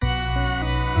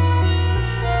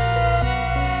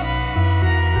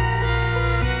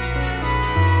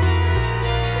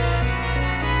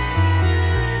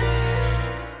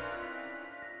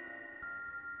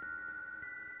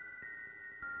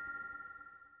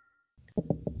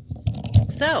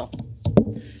So,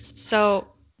 So,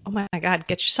 oh my God,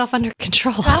 get yourself under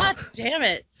control. God damn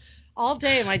it. All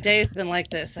day my day has been like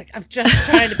this. Like, I'm just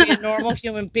trying to be a normal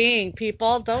human being,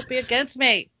 people. Don't be against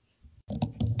me.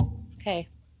 Okay.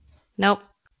 Nope.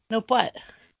 Nope, what?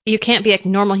 You can't be a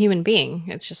normal human being.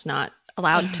 It's just not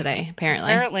allowed today,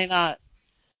 apparently. Apparently not.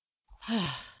 Now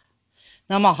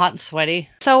I'm all hot and sweaty.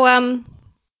 So,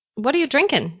 what are you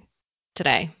drinking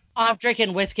today? I'm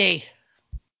drinking whiskey.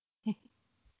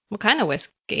 What kind of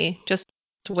whiskey? Just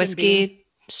Jim whiskey Beam.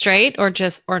 straight or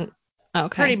okay.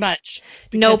 Pretty much.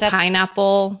 No Because that's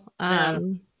pineapple,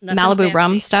 no, nothing Malibu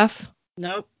rum fancy. stuff?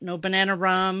 Nope. No banana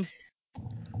rum.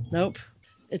 Nope.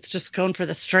 It's just going for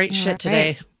the straight All shit right.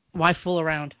 today. Why fool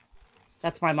around?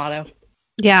 That's my motto.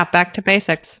 Yeah, back to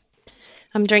basics.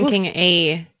 I'm drinking Oof.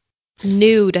 a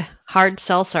nude hard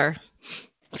seltzer.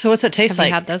 So what's it taste Have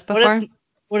you like? had those before?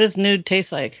 What does nude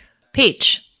taste like?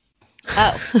 Peach.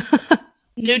 Oh,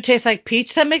 nude tastes like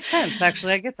peach? That makes sense,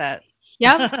 actually. I get that.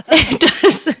 Yep, it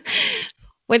does.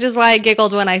 Which is why I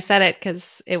giggled when I said it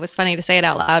because it was funny to say it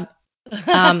out loud.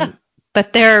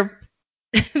 But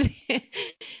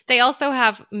they also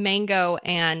have mango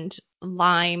and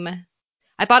lime.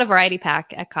 I bought a variety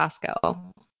pack at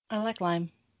Costco. I like lime.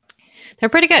 They're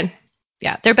pretty good.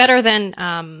 Yeah, they're better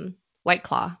than White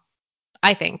Claw,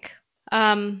 I think.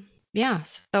 Yeah.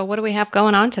 So what do we have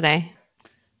going on today?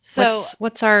 So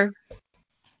What's our?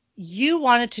 you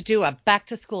wanted to do a back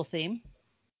to school theme,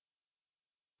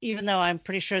 even though I'm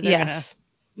pretty sure they're gonna Yes,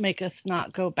 make us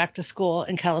not go back to school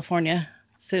in California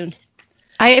soon.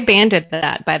 I abandoned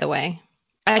that, by the way.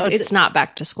 Oh, It's not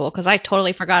back to school because I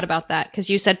totally forgot about that because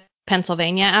you said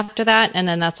Pennsylvania after that, and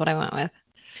then that's what I went with.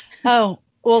 oh,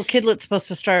 well, Kidlet's supposed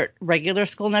to start regular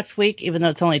school next week, even though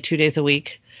it's only 2 days a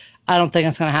week. I don't think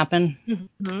it's gonna happen.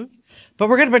 Mm-hmm. But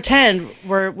we're gonna pretend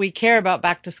we care about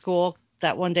back to school.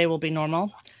 That one day will be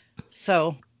normal.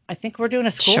 So I think we're doing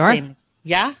a school Sure. theme.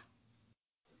 Yeah.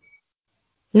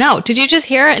 No, did you just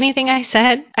hear anything I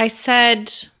said? I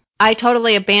said I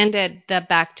totally abandoned the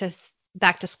back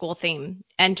to school theme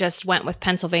and just went with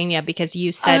Pennsylvania because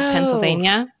you said Oh.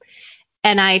 Pennsylvania.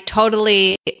 And I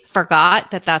totally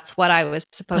forgot that that's what I was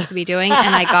supposed to be doing,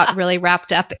 and I got really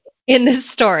wrapped up in this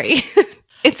story.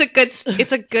 It's a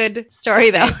good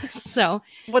story though. Okay. So,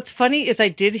 What's funny is I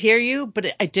did hear you,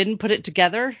 but I didn't put it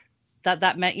together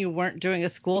that meant you weren't doing a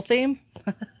school theme.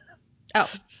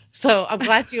 oh, So I'm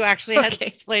glad you actually had to okay.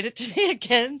 explain it to me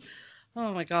again.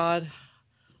 Oh my God.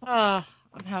 I'm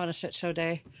having a shit show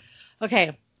day. Okay.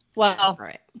 All Well,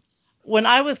 right. when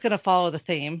I was going to follow the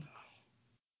theme,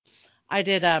 I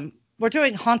did, we're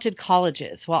doing haunted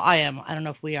colleges. Well, I am. I don't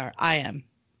know if we are. I am.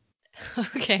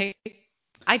 Okay.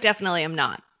 I definitely am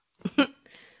not.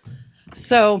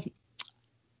 So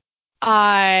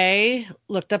I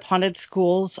looked up haunted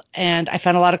schools and I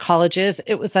found a lot of colleges.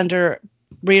 It was under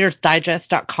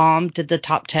readersdigest.com, did the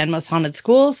top 10 most haunted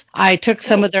schools. I took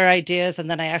some Oh. of their ideas and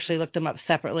then I actually looked them up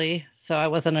separately. So I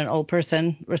wasn't an old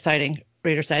person reciting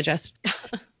Reader's Digest.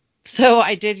 So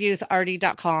I did use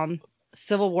arty.com,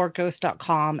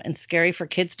 civilwarghost.com, and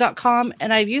scaryforkids.com.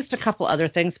 And I've used a couple other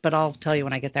things, but I'll tell you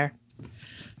when I get there.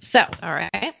 So All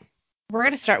right. we're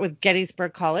going to start with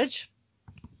Gettysburg College.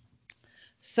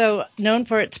 So, known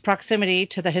for its proximity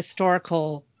to the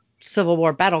historical Civil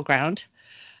War battleground,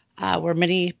 where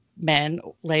many men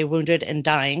lay wounded and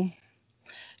dying.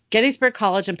 Gettysburg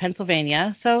College in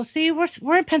Pennsylvania. So, see,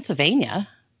 we're in Pennsylvania.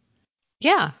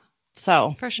 Yeah,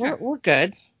 So, for sure. we're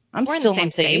good. I'm We're in the still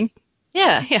on same theme. state.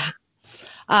 Yeah. Yeah.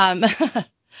 Um,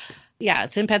 yeah,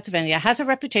 it's in Pennsylvania. It has a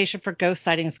reputation for ghost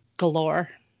sightings galore.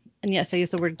 And yes, I use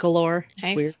the word galore. It's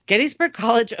weird. Nice. Gettysburg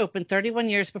College opened 31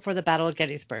 years before the Battle of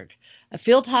Gettysburg. A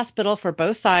field hospital for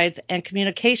both sides and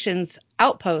communications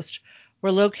outpost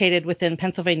were located within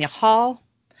Pennsylvania Hall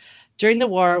during the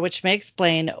war, which may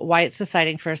explain why it's the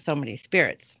sighting for so many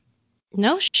spirits.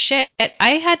 No shit.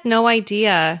 I had no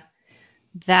idea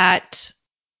that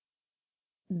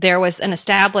there was an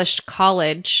established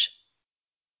college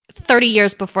 30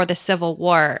 years before the Civil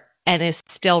War and is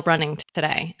still running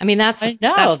today. I mean, I know, that's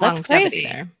that's longevity crazy.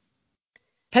 there.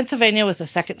 Pennsylvania was the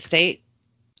second state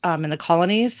in the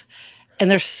colonies, and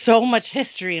there's so much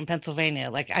history in Pennsylvania.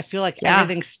 Like, I feel like Yeah.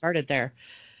 everything started there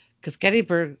because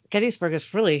Gettysburg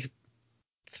is really,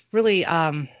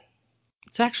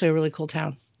 it's actually a really cool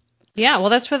town. Yeah, well,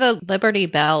 that's where the Liberty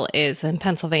Bell is in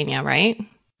Pennsylvania, right?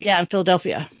 Yeah, in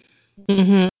Philadelphia.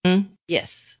 Mm-hmm.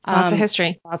 Yes. Lots of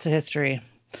history. Lots of history.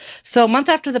 So a month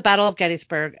after the Battle of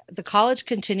Gettysburg, the college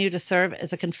continued to serve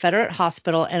as a Confederate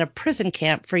hospital and a prison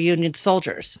camp for Union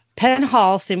soldiers. Penn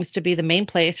Hall seems to be the main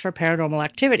place for paranormal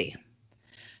activity.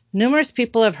 Numerous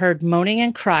people have heard moaning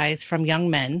and cries from young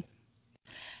men,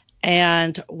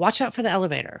 And watch out for the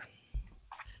elevator.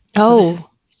 So this Oh,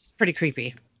 is pretty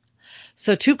creepy.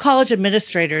 So 2 college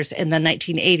administrators in the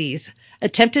 1980s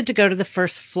attempted to go to the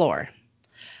first floor.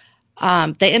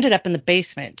 They ended up in the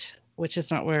basement, which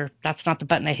is that's not the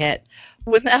button they hit.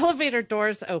 When the elevator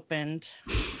doors opened,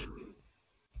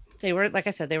 they were, like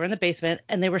I said, they were in the basement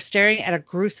and they were staring at a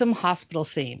gruesome hospital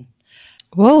scene.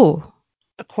 whoa.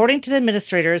 According to the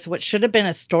administrators, what should have been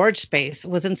a storage space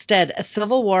was instead a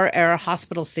Civil War era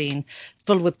hospital scene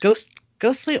filled with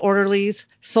ghostly orderlies,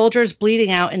 soldiers bleeding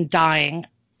out and dying,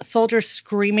 soldiers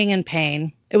screaming in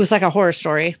pain. It was like a horror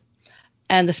story.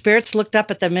 And the spirits looked up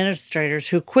at the administrators,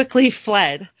 who quickly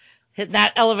fled. Hit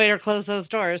that elevator, closed those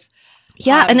doors.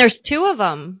 Yeah, and there's 2 of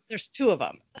them. There's 2 of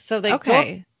them. So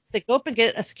Okay. they go up and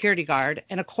get a security guard.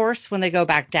 And of course, when they go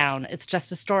back down, it's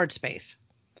just a storage space.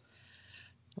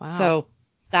 Wow. So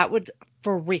that would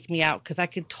freak me out because I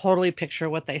could totally picture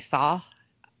what they saw.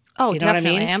 Oh, You know what I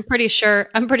definitely. mean? I'm pretty sure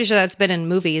that's been in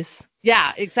movies.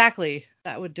 Yeah, exactly.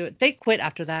 That would do it. They quit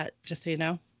after that, just so you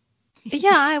know.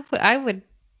 Yeah, I would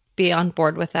be on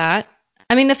board with that.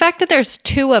 I mean, the fact that there's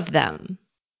 2 of them,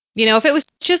 if it was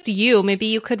just you, maybe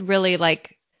you could really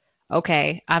like,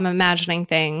 okay, I'm imagining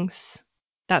things.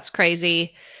 That's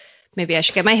crazy. Maybe I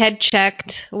should get my head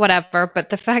checked, whatever. But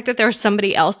the fact that there was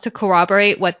somebody else to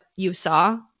corroborate what you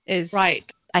saw is, Right.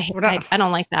 I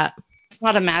don't like that. It's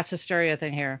not a mass hysteria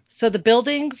thing here. So the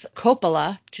building's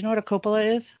Coppola. Do you know what a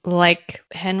Coppola is? Like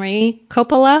Henry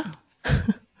Coppola?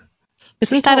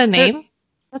 Isn't that a name?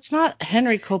 That's not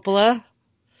Henry Coppola.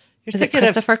 You're Is it thinking of.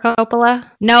 Christopher Coppola?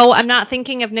 No, I'm not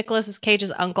thinking of Nicolas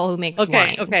Cage's uncle who makes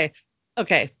wine.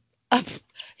 Okay.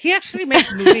 He actually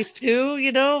makes movies too,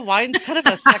 Wine's kind of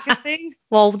a second thing.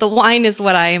 Well, the wine is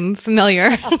what I'm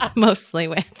familiar mostly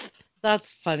with. That's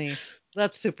funny.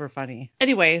 That's super funny.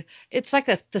 Anyway, it's like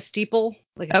the steeple,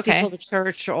 like a Okay. steeple of the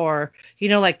church, or,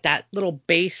 like that little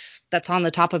base that's on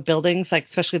the top of buildings, like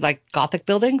especially like Gothic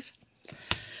buildings.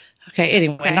 Okay,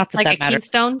 anyway, Okay. not that Like that a matters.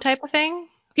 keystone type of thing?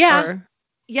 Yeah, Or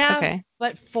yeah, okay.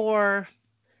 but for,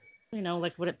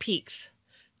 like when it peaks,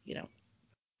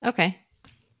 Okay.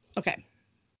 Okay,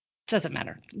 doesn't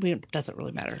matter. Doesn't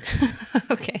really matter.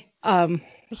 Okay. Um,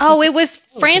 Oh, it was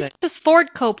today. Francis Ford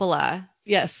Coppola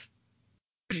Yes,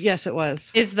 it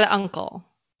was. is the uncle.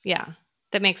 Yeah,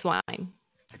 that makes wine.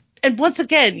 And once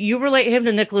again, you relate him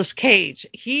to Nicolas Cage.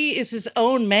 He is his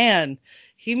own man.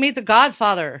 He made The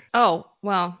Godfather. Oh,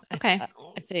 well, okay.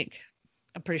 I think.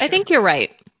 I'm pretty sure. I think you're right.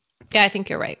 Yeah, I think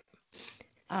you're right.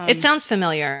 It Um, sounds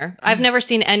familiar. I've never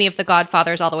seen any of the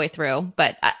Godfathers all the way through,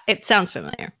 but it sounds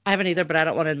familiar. I haven't either, but I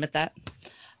don't want to admit that.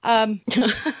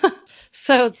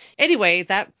 So anyway,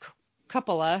 that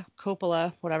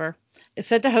Coppola, whatever, is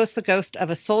said to host the ghost of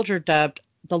a soldier dubbed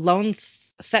the Lone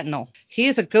Sentinel. He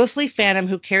is a ghostly phantom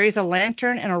who carries a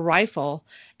lantern and a rifle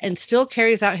and still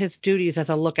carries out his duties as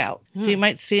a lookout. So you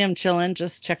might see him chilling,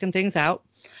 just checking things out.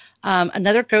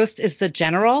 Another ghost is the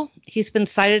General. He's been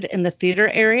sighted in the theater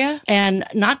area. And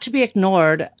not to be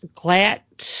ignored,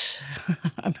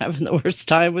 I'm having the worst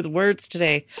time with words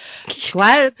today.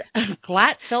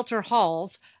 Glatfelter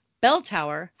Hall's bell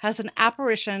tower has an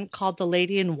apparition called the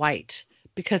Lady in White,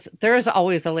 because there is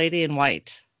always a lady in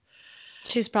white.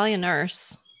 She's probably a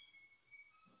nurse.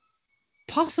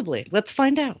 Possibly. Let's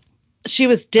find out. She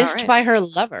was dissed right. by her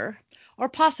lover, or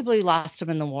possibly lost him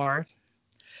in the war.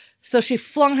 So she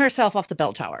flung herself off the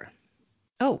bell tower.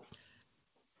 Oh.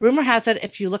 Rumor has it,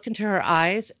 if you look into her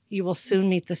eyes, you will soon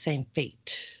meet the same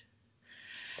fate.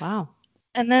 Wow.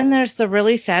 And then there's the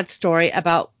really sad story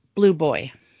about Blue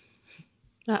Boy.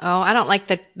 Uh-oh, I don't like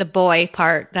the boy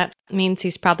part. That means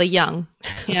he's probably young.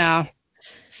 Yeah.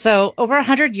 So over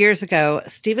 100 years ago,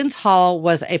 Stevens Hall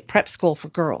was a prep school for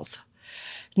girls.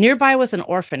 Nearby was an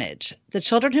orphanage. The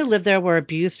children who lived there were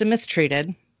abused and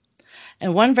mistreated.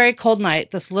 And one very cold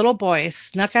night, this little boy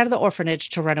snuck out of the orphanage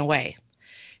to run away.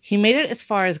 He made it as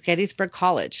far as Gettysburg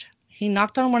College. He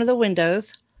knocked on one of the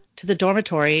windows to the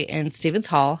dormitory in Stevens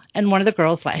Hall, and one of the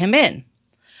girls let him in.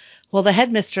 Well, the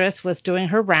headmistress was doing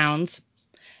her rounds,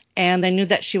 and they knew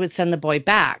that she would send the boy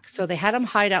back, so they had him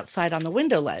hide outside on the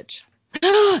window ledge.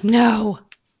 No.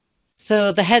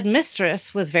 So the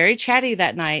headmistress was very chatty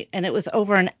that night, and it was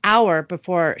over an hour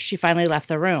before she finally left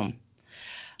the room.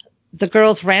 The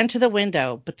girls ran to the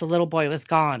window, but the little boy was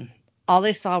gone. All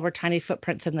they saw were tiny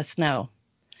footprints in the snow.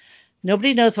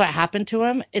 Nobody knows what happened to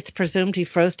him. It's presumed he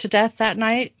froze to death that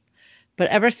night. But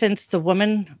ever since, the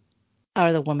women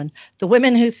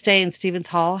who stay in Stevens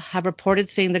Hall have reported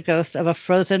seeing the ghost of a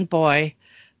frozen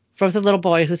little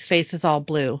boy whose face is all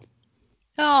blue.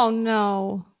 Oh,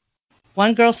 no.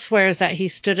 One girl swears that he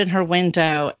stood in her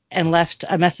window and left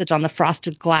a message on the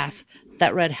frosted glass.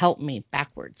 that read "Help Me"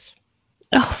 backwards.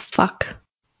 Oh, fuck.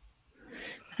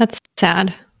 That's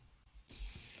sad.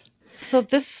 So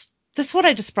this one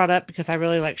I just brought up because I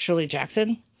really like Shirley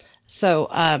Jackson. So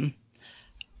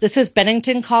this is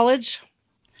Bennington College.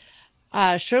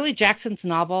 Shirley Jackson's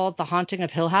novel, The Haunting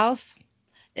of Hill House,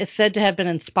 is said to have been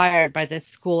inspired by this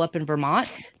school up in Vermont.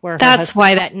 That's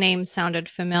why that name sounded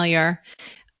familiar.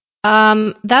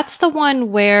 That's the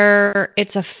one where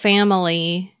it's a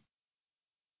family,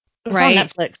 right? On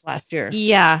Netflix last year.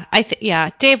 Yeah,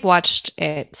 Dave watched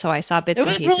it, so I saw bits and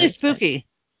pieces. It was really spooky.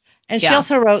 And she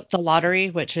also wrote The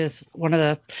Lottery, which is one of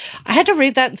the... I had to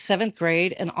read that in 7th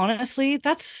grade, and honestly,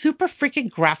 that's super freaking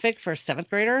graphic for a 7th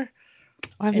grader.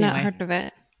 I've not heard of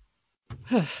it.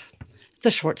 It's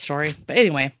a short story. But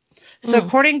anyway, so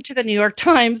according to the New York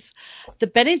Times, the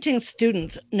Bennington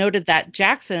students noted that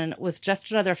Jackson was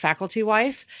just another faculty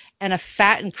wife, and a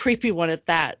fat and creepy one at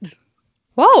that.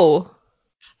 Whoa.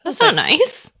 That's not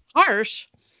nice. Harsh.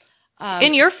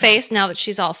 In your face now that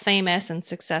she's all famous and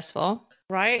successful.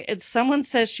 Right? And someone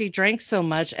says she drank so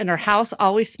much and her house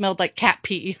always smelled like cat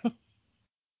pee.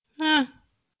 But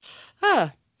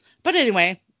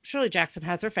anyway, Shirley Jackson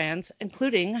has her fans,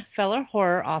 including fellow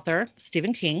horror author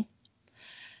Stephen King.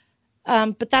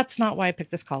 But that's not why I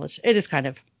picked this college. It is kind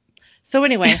of. So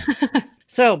anyway,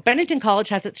 so Bennington College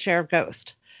has its share of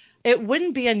ghosts. It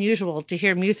wouldn't be unusual to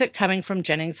hear music coming from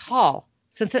Jennings Hall,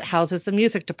 since it houses the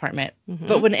music department. Mm-hmm.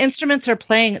 But when instruments are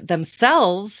playing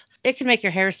themselves, it can make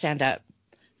your hair stand up.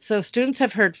 So students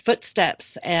have heard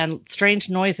footsteps and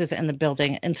strange noises in the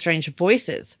building and strange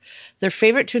voices. Their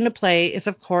favorite tune to play is,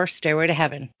 of course, Stairway to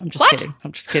Heaven. I'm just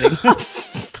kidding.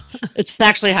 It's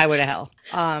actually Highway to Hell.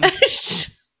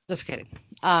 Just kidding.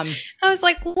 I was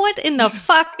like, what in the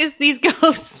fuck is these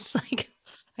ghosts?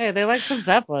 Hey, they like some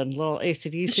Zeppelin, little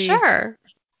AC/DC. Sure.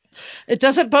 It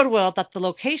doesn't bode well that the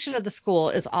location of the school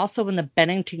is also in the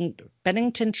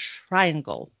Bennington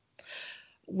Triangle,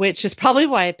 which is probably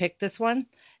why I picked this one.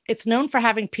 It's known for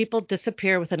having people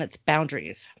disappear within its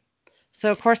boundaries.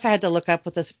 So, of course, I had to look up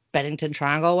what this Bennington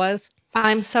Triangle was.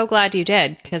 I'm so glad you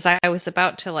did, because I was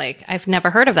about to, I've never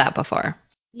heard of that before.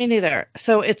 Me neither.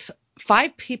 So it's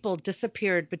 5 people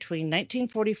disappeared between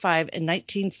 1945 and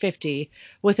 1950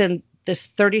 within this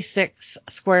 36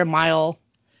 square mile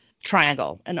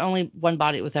triangle, and only one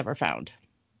body was ever found.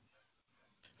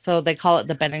 So they call it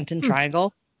the Bennington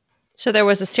Triangle. So there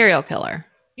was a serial killer.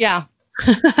 Yeah.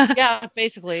 Yeah,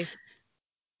 basically.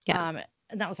 Yeah.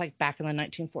 And that was back in the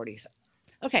 1940s.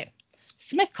 Okay.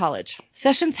 Smith College.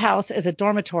 Sessions House is a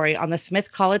dormitory on the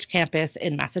Smith College campus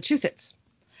in Massachusetts.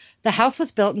 The house was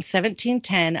built in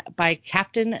 1710 by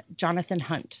Captain Jonathan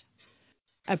Hunt.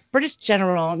 A British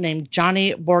general named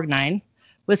Johnny Borgnine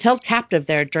was held captive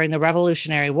there during the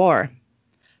Revolutionary War.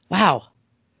 Wow.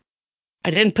 I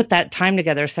didn't put that time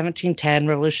together, 1710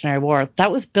 Revolutionary War.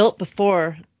 That was built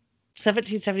before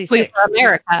 1776. For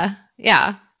America.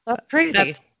 Yeah. That's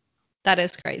crazy. That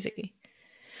is crazy.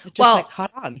 It just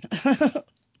caught on.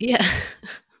 Yeah.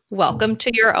 Welcome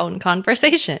to your own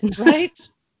conversation. Right?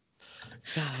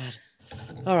 God.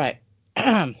 All right.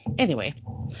 Anyway,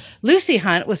 Lucy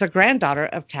Hunt was a granddaughter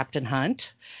of Captain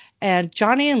Hunt, and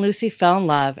Johnny and Lucy fell in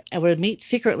love and would meet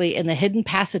secretly in the hidden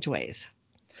passageways.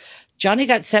 Johnny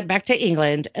got sent back to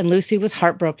England, and Lucy was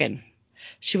heartbroken.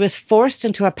 She was forced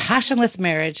into a passionless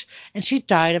marriage, and she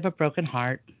died of a broken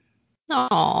heart.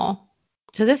 Aww.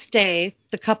 To this day,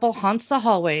 the couple haunts the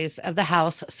hallways of the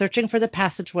house, searching for the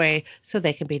passageway so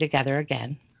they can be together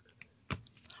again.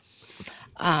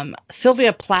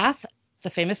 Sylvia Plath,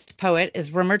 the famous poet,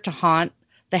 is rumored to haunt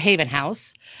the Haven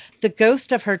House, the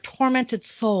ghost of her tormented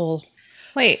soul.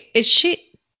 Wait, did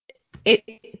she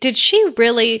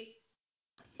really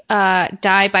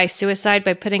die by suicide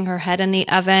by putting her head in the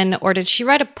oven, or did she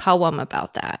write a poem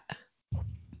about that?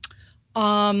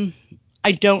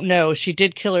 I don't know. She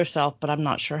did kill herself, but I'm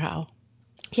not sure how.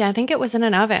 Yeah, I think it was in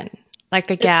an oven, like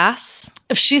a gas.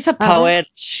 If she's a poet,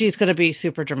 she's going to be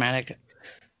super dramatic.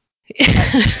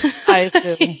 I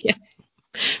assume. Yeah,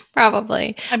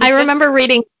 probably. I remember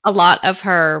reading a lot of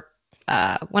her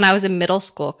when I was in middle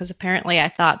school, because apparently I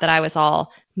thought that I was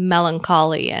all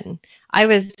melancholy and I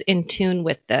was in tune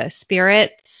with the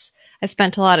spirits. I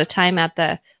spent a lot of time at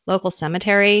the local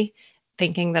cemetery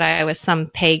thinking that I was some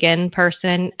pagan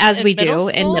person, as we do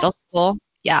in middle school.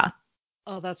 Yeah.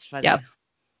 Oh, that's funny. Yep.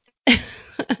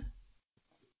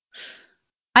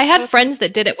 I had friends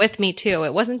that did it with me too.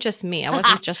 It wasn't just me. I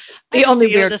wasn't just the only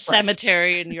weird. The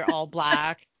cemetery and you're all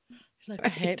black. Right. I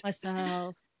hate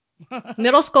myself.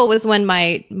 Middle school was when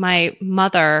my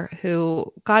mother,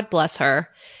 who, God bless her,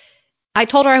 I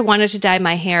told her I wanted to dye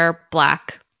my hair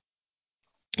black,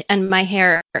 and my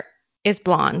hair is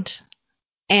blonde.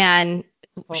 and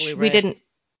Totally we right. didn't.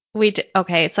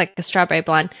 Okay, it's like a strawberry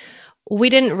blonde. We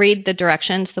didn't read the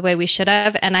directions the way we should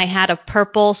have, and I had a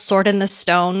purple Sword in the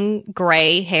Stone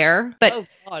gray hair. But Oh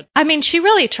God. I mean, she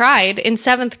really tried. In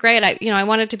seventh grade, I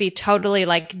wanted to be totally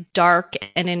like dark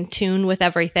and in tune with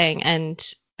everything. And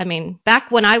I mean,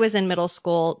 back when I was in middle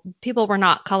school, people were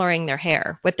not coloring their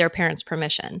hair with their parents'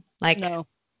 permission. Like, No,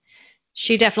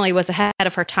 she definitely was ahead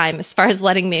of her time as far as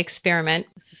letting me experiment.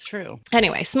 this is true.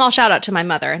 Anyway, small shout out to my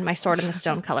mother and my Sword in the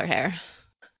Stone color hair.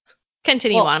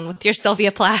 Continue Well, on with your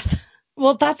Sylvia Plath.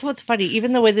 well, that's what's funny.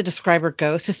 Even the way they describe her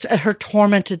ghost, just her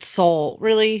tormented soul.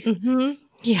 Really, I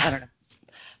Yeah. don't know.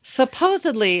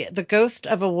 Supposedly, the ghost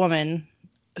of a woman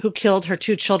who killed her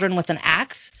two children with an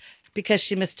axe because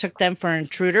she mistook them for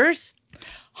intruders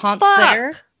haunts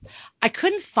there. Fuck. I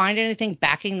couldn't find anything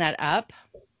backing that up,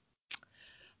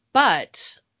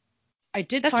 but I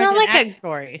did That's find not an like axe a,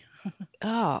 story.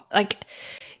 oh, like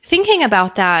thinking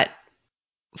about that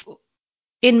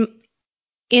in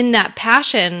in that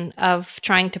passion of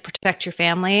trying to protect your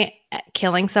family,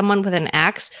 killing someone with an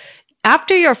axe,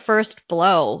 after your first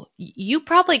blow, you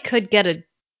probably could get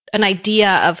an idea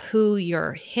of who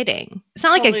you're hitting. It's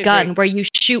not like Totally a agree. gun where you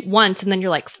shoot once and then you're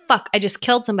like, fuck, I just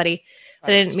killed somebody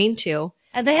that I didn't Right. mean to.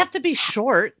 And they have to be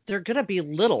short. They're going to be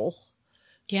little.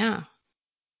 Yeah.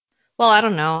 Well, I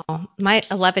don't know. My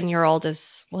 11-year-old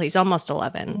is, well, he's almost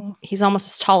 11. Mm, He's almost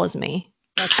as tall as me,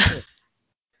 that's true.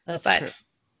 That's but true. it's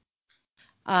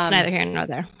Um, neither here nor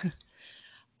there.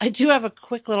 I do have a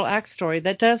quick little axe story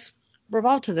that does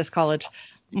revolve to this college.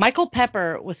 Michael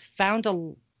Pepper was found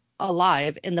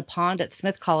alive in the pond at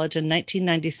Smith College in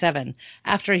 1997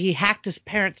 after he hacked his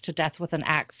parents to death with an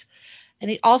axe. And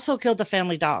he also killed the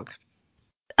family dog.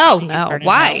 I Oh think he'd no, burn in hell.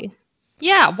 why?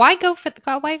 Yeah, why go for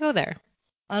the why go there?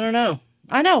 I don't know.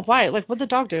 I know. Why? Like, what'd the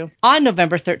dog do? On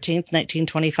November 13th,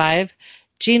 1925,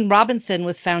 Jean Robinson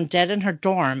was found dead in her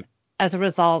dorm as a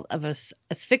result of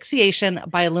asphyxiation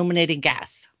by illuminating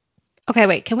gas. Okay,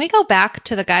 wait, can we go back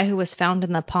to the guy who was found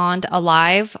in the pond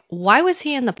alive? Why was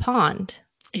he in the pond?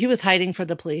 He was hiding from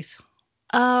the police.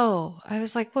 Oh, I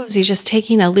was like, what was he just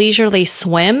taking a leisurely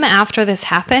swim after this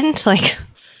happened? Like,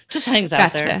 Just hangs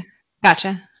out there. gotcha.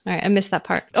 Gotcha. All right, I missed that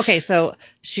part. Okay, so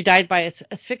she died by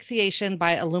asphyxiation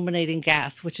by illuminating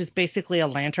gas, which is basically a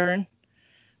lantern,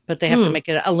 but they have to Hmm. make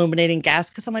it illuminating gas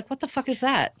because I'm like, what the fuck is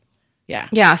that? Yeah,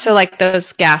 Yeah, so like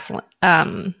those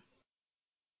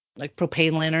like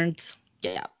propane lanterns.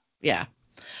 yeah. Yeah.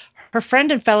 Her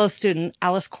friend and fellow student,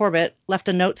 Alice Corbett, left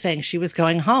a note saying she was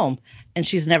going home and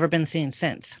she's never been seen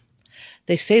since.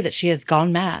 They say that she has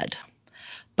gone mad.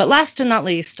 But last and not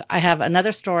least, I have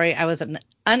another story I was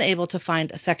unable to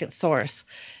find a second source.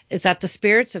 Is that the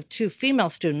spirits of two female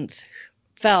students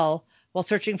fell while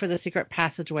searching for the secret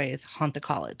passageways haunt the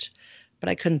college. But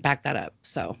I couldn't back that up.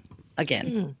 So, again,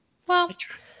 Hmm. Well,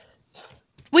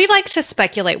 we like to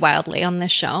speculate wildly on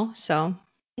this show, so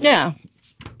yeah.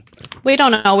 we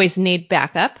don't always need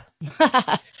backup.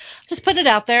 Just put it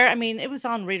out there. I mean, it was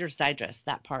on Reader's Digest,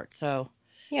 that part. So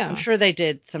I'm Yeah. sure they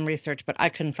did some research, but I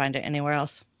couldn't find it anywhere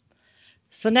else.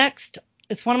 So next,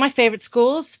 it's one of my favorite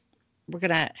schools. We're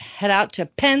going to head out to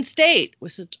Penn State,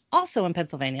 which is also in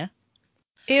Pennsylvania.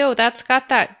 Ew, that's got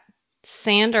that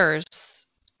Sanders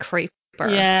creeper.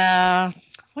 Yeah.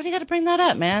 Why do you got to bring that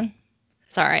up, man?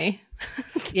 Sorry.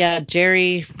 Yeah,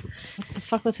 Jerry. What the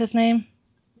fuck was his name?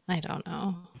 I don't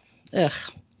know. Ugh.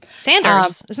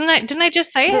 Sanders. Didn't I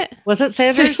just say it? Was it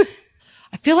Sanders?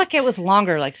 I feel like it was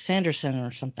longer, like Sanderson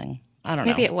or something. I don't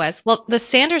Maybe know. it was. Well, the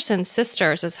Sanderson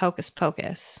sisters is Hocus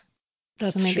Pocus. So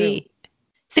That's true. maybe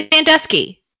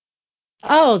Sandusky.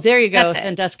 Oh, there you go, That's it.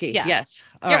 Sandusky. Yeah. Yes.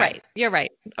 All You're right. right. You're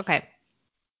right. Okay.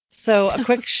 So a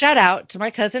quick shout out to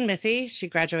my cousin Missy. She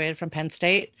graduated from Penn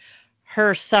State.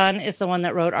 Her son is the one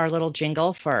that wrote our little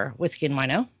jingle for Whiskey and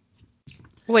Wino.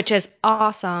 Which is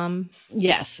awesome.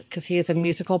 Yes, because he is a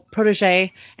musical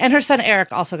protege. And her son Eric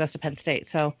also goes to Penn State.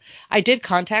 So I did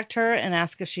contact her and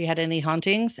ask if she had any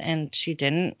hauntings, and she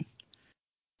didn't.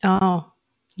 Oh, I was like,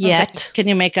 yet. can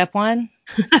you make up one?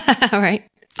 All right.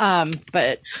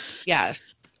 But yeah,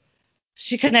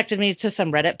 she connected me to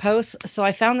some Reddit posts. So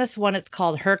I found this one. It's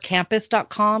called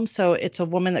hercampus.com. So it's a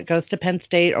woman that goes to Penn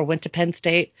State or went to Penn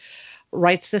State,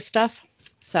 writes this stuff.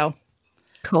 So,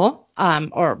 Cool.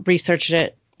 or researched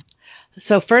it.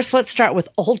 So first, let's start with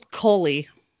Old Coley.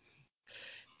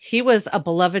 He was a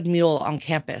beloved mule on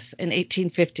campus in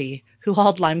 1850 who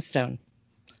hauled limestone.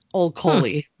 Old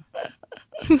Coley.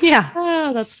 Yeah.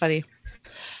 Oh, that's funny.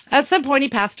 At some point, he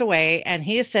passed away, and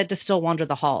he is said to still wander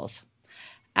the halls.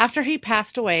 After he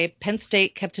passed away, Penn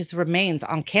State kept his remains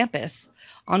on campus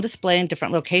on display in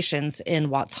different locations in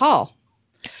Watts Hall.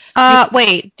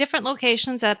 Wait, different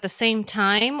locations at the same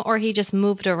time, or he just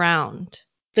moved around?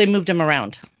 They moved him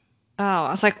around. Oh,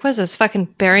 I was like, what is this, fucking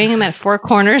burying him at four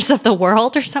corners of the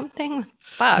world or something?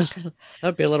 Fuck.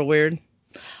 That'd be a little weird.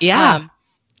 Yeah.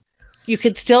 You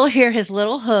could still hear his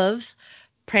little hooves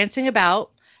prancing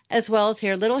about, as well as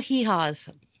hear little hee-haws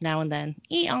now and then.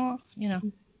 Ee-aw,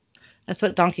 That's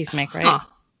what donkeys make, right? Huh.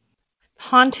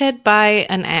 Haunted by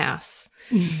an ass.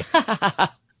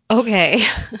 Okay.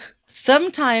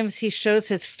 Sometimes he shows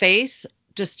his face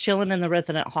just chilling in the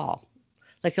resident hall.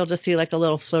 Like you'll just see like a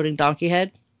little floating donkey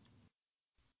head.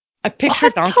 I picture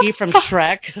Donkey from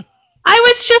Shrek. I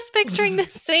was just picturing the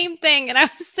same thing, and I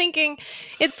was thinking,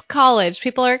 it's college.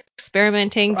 People are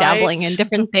experimenting, dabbling in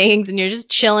different things, and you're just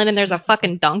chilling, and there's a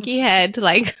fucking donkey head.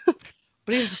 Like,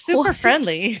 but he's super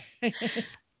friendly.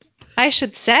 I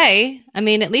should say. I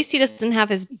mean, at least he doesn't have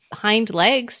his hind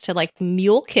legs to like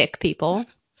mule kick people.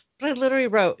 But I literally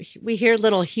wrote, we hear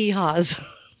little hee-haws.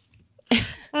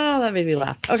 Oh, that made me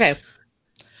laugh. Okay.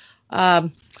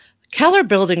 Keller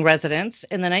Building residents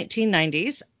in the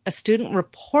 1990s, a student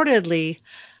reportedly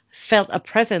felt a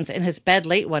presence in his bed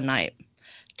late one night.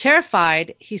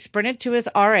 Terrified, he sprinted to his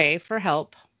RA for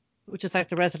help, which is like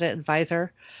the resident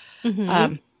advisor.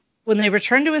 Mm-hmm. When they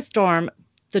returned to his dorm,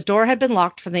 the door had been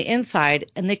locked from the inside,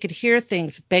 and they could hear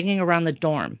things banging around the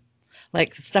dorm,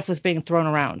 like stuff was being thrown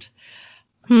around.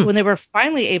 When they were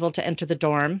finally able to enter the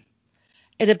dorm,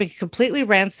 it had been completely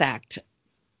ransacked.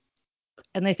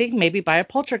 And they think maybe by a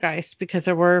poltergeist because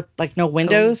there were like no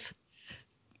windows. Oh.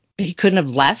 He couldn't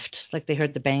have left. Like they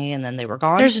heard the banging and then they were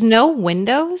gone. There's no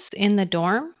windows in the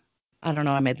dorm? I don't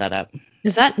know. I made that up.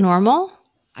 Is that normal?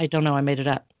 I don't know. I made it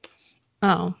up.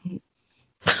 Oh.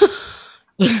 I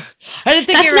didn't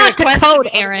think that's not to code,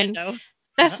 Aaron.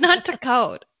 That's not to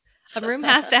code. A room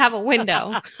has to have a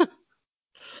window.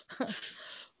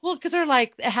 Well, because they're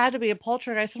like, it had to be a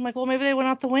poltergeist. I'm like, well, maybe they went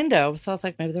out the window. So I was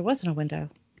like, maybe there wasn't a window.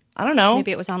 I don't know. Maybe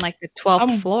it was on like the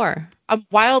 12th floor. I'm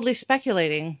wildly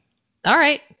speculating. All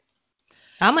right.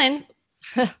 I'm in.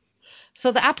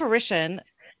 So the apparition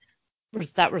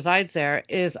that resides there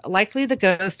is likely the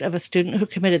ghost of a student who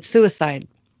committed suicide.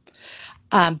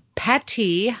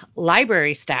 Patty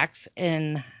Library Stacks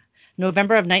in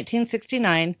November of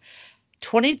 1969,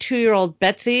 22-year-old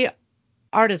Betsy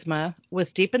Artisma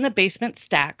was deep in the basement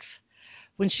stacks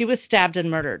when she was stabbed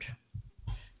and murdered.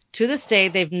 To this day,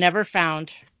 they've never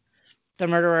found the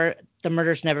murderer. The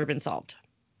murder's never been solved.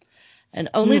 And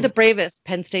only the bravest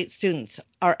Penn State students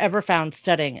are ever found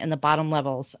studying in the bottom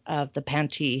levels of the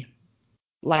Pantee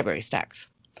Library Stacks.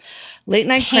 Late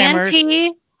night crammers.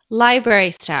 Pantee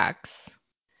Library Stacks.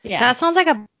 Yeah. That sounds like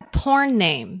a porn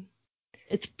name.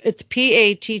 It's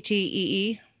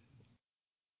Pattee.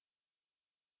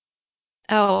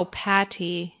 Oh,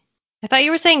 Patty. I thought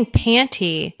you were saying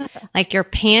panty, like your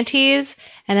panties,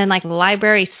 and then like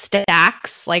library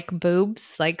stacks, like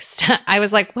boobs. Like I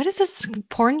was like, what is this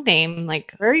porn name?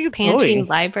 Like, where are you panty going?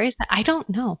 Libraries? I don't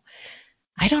know.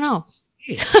 Head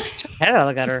out of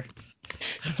the gutter.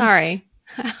 Sorry,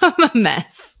 I'm a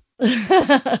mess.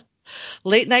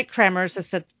 Late night crammers have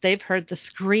said they've heard the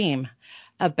scream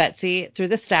of Betsy through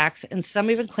the stacks, and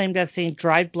some even claim to have seen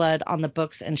dried blood on the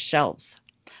books and shelves.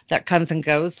 That comes and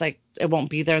goes, like it won't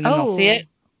be there and then they'll see it.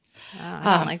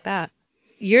 I don't like that.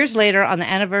 Years later, on the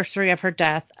anniversary of her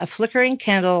death, a flickering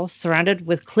candle surrounded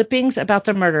with clippings about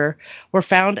the murder were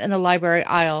found in the library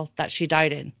aisle that she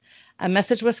died in. A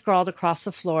message was scrawled across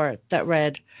the floor that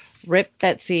read, "Rip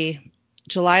Betsy,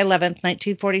 July 11th,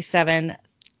 1947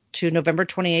 to November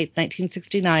 28th,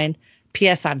 1969.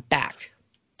 P.S. I'm back."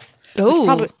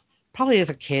 Oh, probably as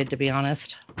a kid, to be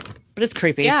honest, but it's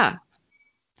creepy. Yeah.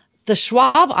 The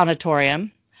Schwab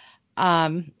Auditorium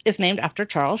is named after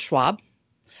Charles Schwab.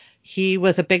 He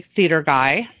was a big theater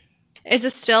guy. Is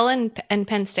it still in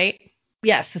Penn State?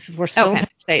 Yes, we're still in Penn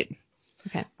State.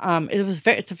 Okay.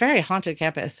 It's a very haunted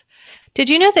campus. Did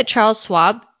you know that Charles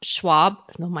Schwab?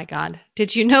 Oh my God.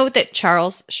 Did you know that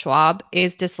Charles Schwab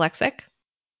is dyslexic?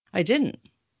 I didn't.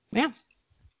 Yeah.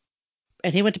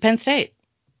 And he went to Penn State.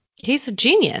 He's a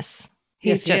genius. He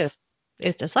is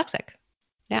dyslexic.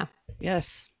 Yeah.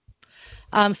 Yes.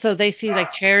 So they see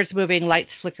like chairs moving,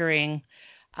 lights flickering.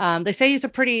 They say he's a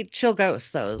pretty chill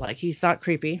ghost, though. Like he's not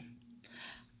creepy.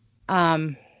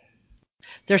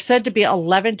 There's said to be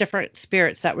 11 different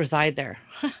spirits that reside there,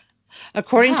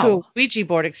 according to a Ouija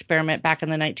board experiment back in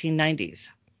the 1990s.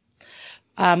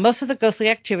 Most of the ghostly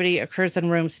activity occurs in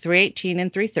rooms 318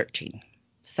 and 313.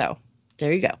 So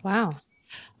there you go. Wow.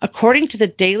 According to the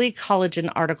Daily Collegian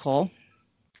article,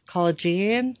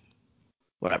 Collegian,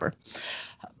 whatever,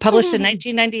 published in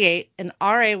 1998, an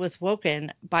RA was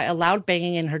woken by a loud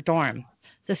banging in her dorm.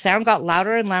 The sound got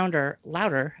louder and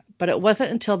louder, but it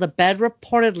wasn't until the bed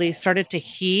reportedly started to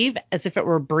heave as if it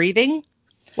were breathing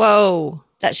Whoa.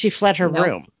 that she fled her Nope.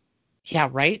 room. Yeah,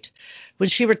 right. When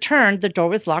she returned, the door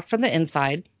was locked from the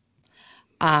inside.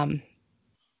 And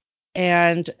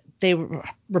they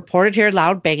reported here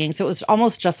loud banging. So it was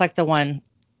almost just like the one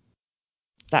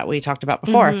that we talked about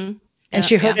before. Mm-hmm. And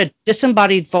she heard a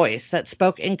disembodied voice that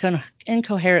spoke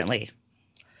incoherently.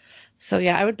 So,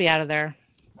 yeah, I would be out of there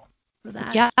for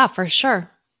that. Yeah, for sure.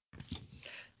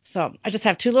 So I just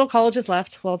have 2 little colleges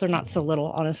left. Well, they're not so little,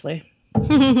 honestly.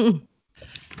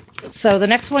 So the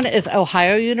next one is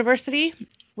Ohio University,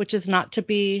 which is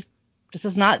this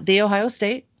is not the Ohio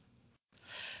State.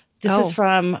 This is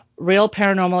from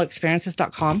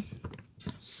realparanormalexperiences.com.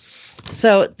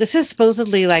 So this is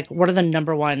supposedly like one of the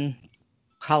number 1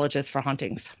 colleges for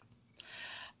hauntings.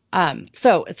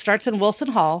 So it starts in Wilson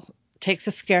Hall, takes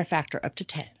a scare factor up to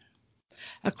 10.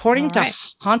 According to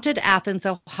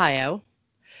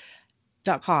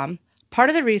HauntedAthensOhio.com, part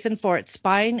of the reason for its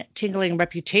spine-tingling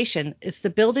reputation is the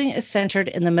building is centered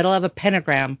in the middle of a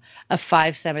pentagram of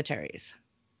 5 cemeteries.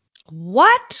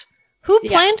 What? Who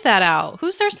planned that out?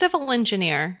 Who's their civil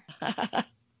engineer?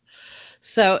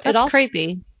 So That's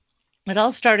creepy. It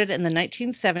all started in the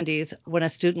 1970s when a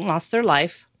student lost their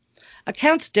life.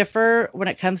 Accounts differ when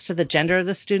it comes to the gender of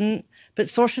the student, but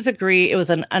sources agree it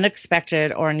was an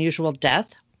unexpected or unusual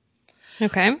death.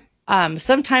 Okay.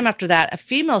 Sometime after that, a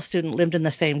female student lived in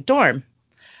the same dorm.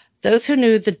 Those who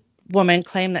knew the woman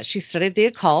claimed that she studied the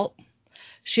occult.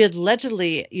 She had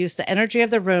allegedly used the energy of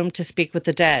the room to speak with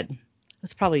the dead. It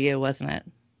was probably you, wasn't it?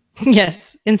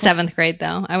 Yes. In 7th grade,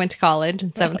 though. I went to college in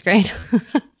 7th grade.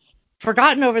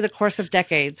 Forgotten over the course of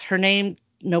decades, her name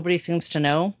nobody seems to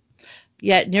know.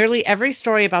 Yet nearly every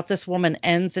story about this woman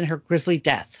ends in her grisly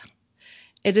death.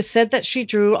 It is said that she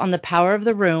drew on the power of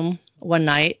the room one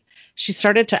night. She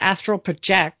started to astral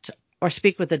project or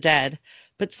speak with the dead,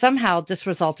 but somehow this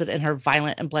resulted in her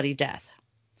violent and bloody death.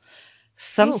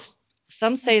 Some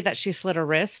say that she slit her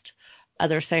wrist.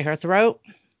 Others say her throat.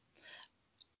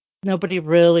 Nobody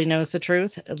really knows the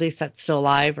truth. At least that's still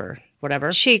alive or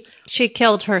whatever. She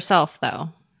killed herself, though.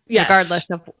 Yes. Regardless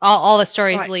of all the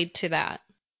stories lead to that.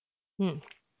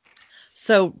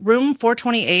 So room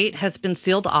 428 has been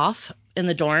sealed off in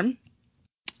the dorm.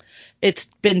 It's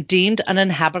been deemed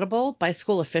uninhabitable by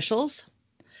school officials.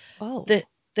 Oh.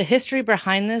 The history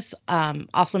behind this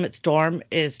off-limits dorm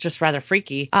is just rather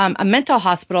freaky. A mental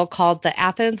hospital called the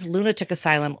Athens Lunatic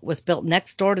Asylum was built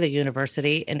next door to the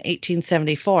university in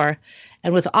 1874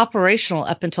 and was operational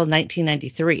up until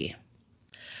 1993.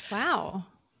 Wow.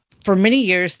 For many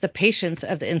years, the patients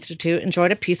of the institute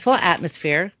enjoyed a peaceful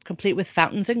atmosphere, complete with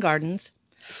fountains and gardens.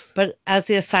 But as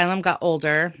the asylum got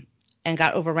older and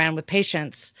got overrun with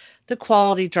patients, the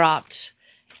quality dropped,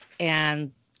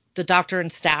 and the doctor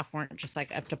and staff weren't just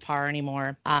like up to par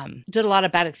anymore. Did a lot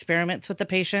of bad experiments with the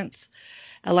patients,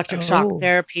 electric shock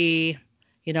therapy,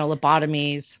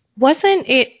 lobotomies. Wasn't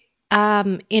it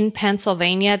in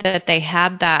Pennsylvania that they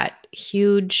had that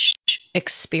huge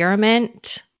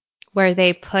experiment where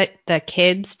they put the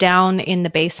kids down in the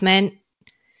basement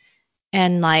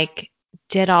and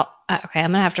did all, okay,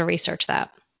 I'm gonna have to research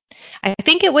that. I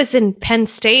think it was in Penn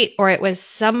State, or it was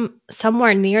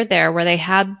somewhere near there, where they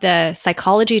had the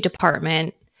psychology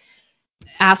department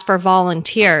ask for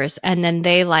volunteers, and then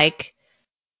they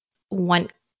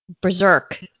went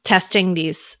berserk testing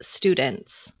these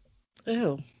students.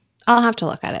 Ooh. I'll have to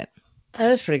look at it.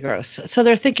 That is pretty gross. So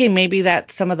they're thinking maybe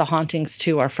that some of the hauntings,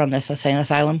 too, are from this insane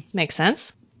asylum. Makes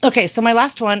sense. Okay, so my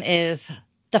last one is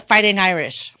the Fighting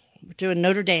Irish. We're doing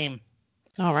Notre Dame.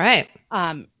 All right.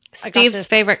 Steve's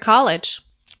favorite college.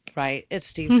 Right. It's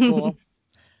Steve's school.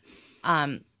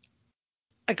 I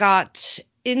got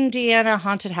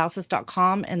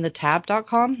IndianaHauntedHouses.com and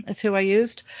thetab.com is who I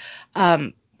used.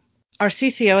 Our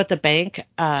CCO at the bank,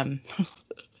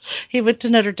 he went to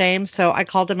Notre Dame, so I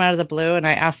called him out of the blue and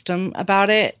I asked him about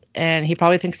it, and he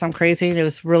probably thinks I'm crazy, and he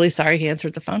was really sorry he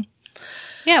answered the phone.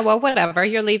 Yeah, well, whatever.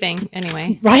 You're leaving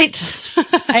anyway. Right?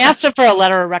 I asked him for a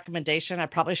letter of recommendation. I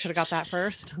probably should have got that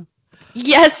first.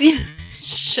 Yes, you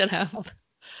should have.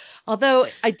 Although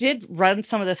I did run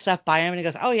some of this stuff by him, and he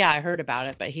goes, "Oh yeah, I heard about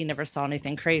it," but he never saw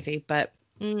anything crazy. But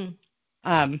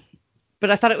I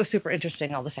thought it was super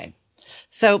interesting all the same.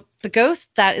 So the ghost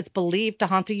that is believed to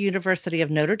haunt the University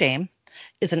of Notre Dame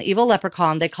is an evil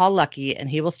leprechaun they call Lucky, and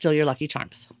he will steal your Lucky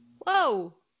Charms.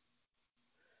 Whoa.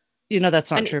 You know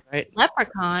that's not true, right?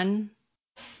 Leprechaun?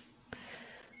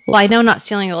 Well, I know not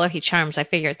stealing the Lucky Charms. I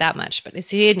figured that much. But is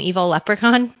he an evil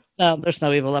leprechaun? No, there's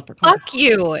no evil leprechaun. Fuck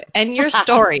you and your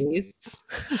stories.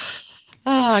 Oh,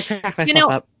 I cracked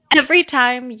myself up. Every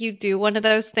time you do one of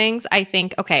those things, I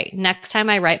think, okay, next time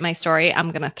I write my story,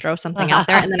 I'm going to throw something out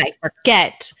there. And then I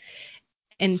forget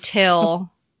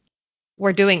until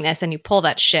we're doing this and you pull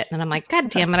that shit. And then I'm like, God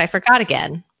damn it, I forgot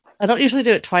again. I don't usually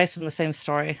do it twice in the same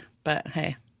story, but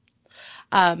hey.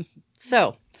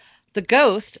 So the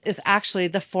ghost is actually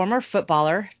the former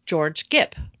footballer George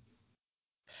Gipp.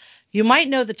 You might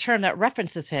know the term that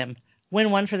references him.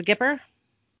 Win one for the Gipper?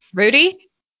 Rudy?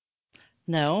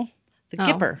 No, the Oh,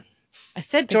 Gipper. I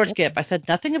said the George Gipper. Gipp. I said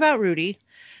nothing about Rudy.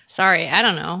 Sorry, I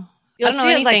don't know. I You'll don't know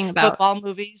see it like anything about. football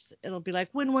movies. It'll be like,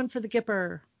 win one for the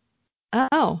Gipper.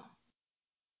 Oh,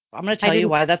 I'm going to I tell you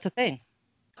didn't. why that's a thing.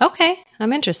 Okay,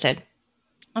 I'm interested.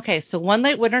 Okay, so one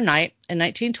late winter night in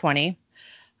 1920,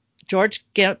 George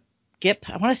Gipp,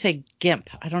 I want to say Gimp.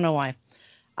 I don't know why.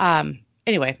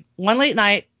 Anyway, one late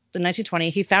night in 1920,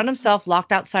 he found himself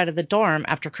locked outside of the dorm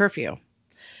after curfew.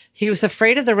 He was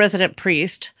afraid of the resident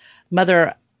priest,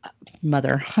 Brother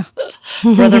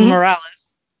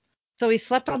Morales, so he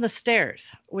slept on the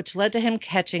stairs, which led to him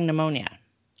catching pneumonia.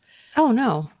 Oh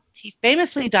no. He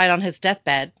famously died on his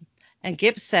deathbed, and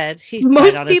Gibbs said he died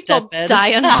Most on his people deathbed.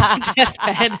 die on their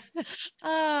deathbed.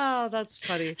 Oh, that's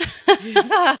funny.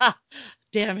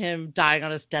 Damn him dying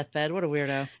on his deathbed. What a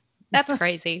weirdo. That's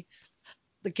crazy.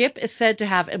 The Gipp is said to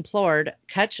have implored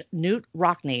Coach Newt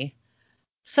Rockne,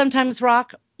 sometimes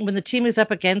Rock, when the team is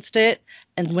up against it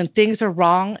and when things are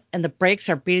wrong and the breaks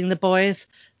are beating the boys,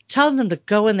 tell them to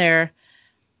go in there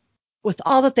with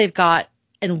all that they've got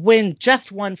and win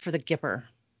just one for the Gipper.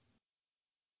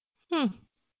 Hmm.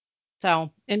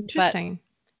 So, but Interesting.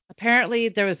 apparently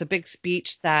there was a big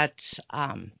speech that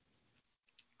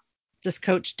this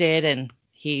coach did, and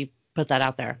he put that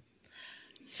out there.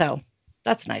 So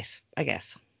that's nice, I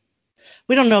guess.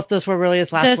 We don't know if those were really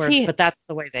his last Does words, he? but that's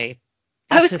the way they.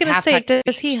 I That's was his gonna say, halftime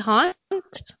does he speech. haunt?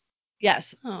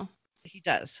 Yes, Oh. he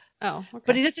does. Oh. But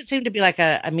Okay. he doesn't seem to be like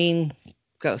a mean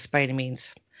ghost by any means.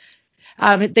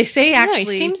 They say No, he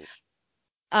actually seems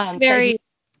that very.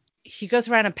 he goes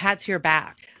around and pats your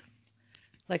back.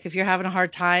 Like if you're having a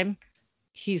hard time,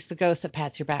 he's the ghost that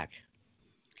pats your back.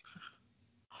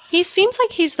 He seems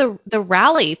like he's the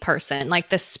rally person, like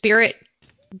the spirit,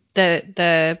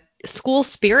 the school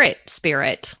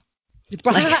spirit.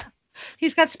 Like,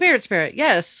 He's got spirit.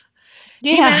 Yes.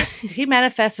 yeah. He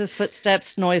manifests his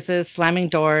footsteps, noises, slamming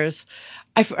doors.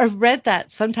 I've read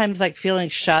that sometimes like feeling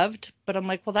shoved, but I'm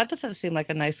like, well, that doesn't seem like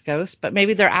a nice ghost. But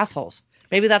maybe they're assholes.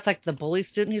 Maybe that's like the bully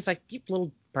student. He's like, you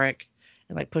little prick,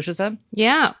 and like pushes him.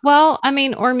 Yeah. Well, I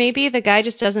mean, or maybe the guy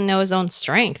just doesn't know his own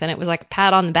strength and it was like a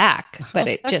pat on the back, but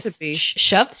it That could just be.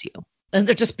 shoves you. And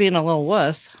they're just being a little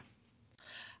wuss.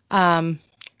 Um,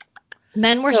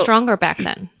 Men were so stronger back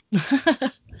then.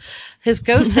 his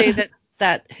ghosts say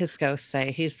that his ghosts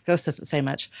say his ghost doesn't say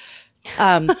much.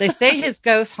 They say his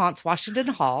ghost haunts Washington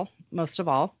Hall most of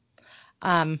all.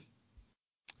 Um,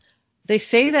 they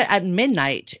say that at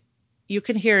midnight you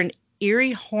can hear an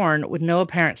eerie horn with no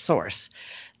apparent source.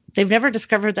 They've never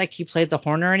discovered like he played the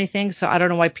horn or anything, so I don't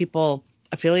know why people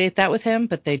affiliate that with him,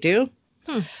 but they do.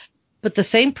 Hmm. But the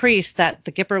same priest that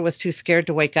the Gipper was too scared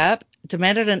to wake up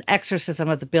demanded an exorcism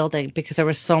of the building because there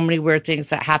were so many weird things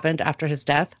that happened after his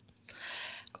death.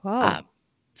 Whoa. Um,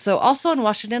 so also in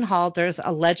Washington Hall, there's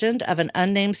a legend of an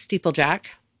unnamed steeplejack.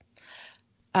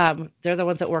 They're the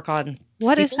ones that work on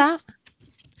What is steeples.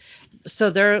 that?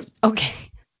 So Okay.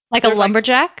 Like a they're like,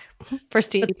 lumberjack for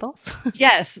steeples?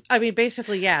 yes, I mean,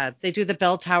 basically, yeah, they do the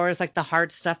bell towers, like the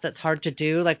hard stuff that's hard to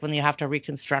do, like when you have to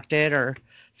reconstruct it or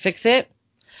fix it.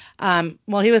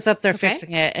 Well, he was up there Okay.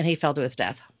 fixing it and he fell to his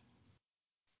death.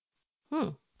 Hmm.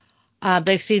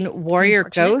 They've seen warrior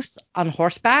Unfortunate. ghosts on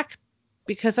horseback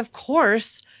because, of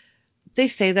course, they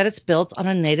say that it's built on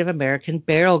a Native American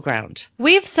burial ground.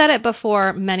 We've said it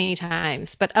before many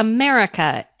times, but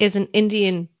America is an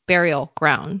Indian burial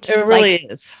ground. It really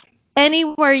Like is.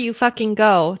 anywhere you fucking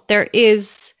go, there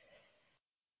is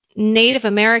Native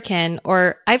American,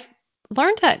 or I've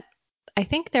learned that I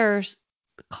think there's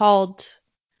called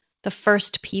the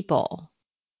first people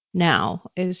now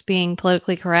is being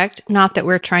politically correct. Not that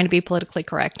we're trying to be politically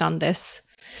correct on this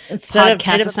Instead of podcast.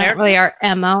 Native It's not really our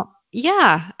Americans? MO.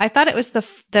 Yeah, I thought it was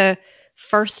the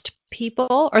first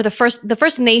people or the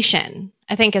first nation.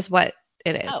 I think is what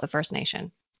it is. Oh, The First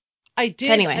Nation. I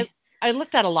did. Anyway. I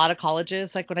looked at a lot of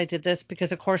colleges, like when I did this,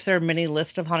 because of course there are many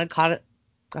lists of haunted I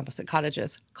almost said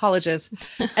colleges,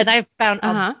 and I found a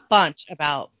Uh-huh. bunch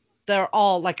about. They're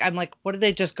all like, I'm like, what did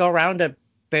they just go around to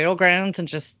burial grounds and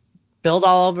just build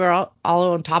all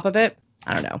on top of it?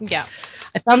 I don't know. Yeah.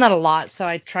 I found that a lot, so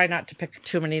I try not to pick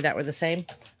too many that were the same.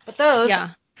 But those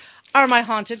Yeah. are my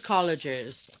haunted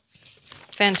colleges.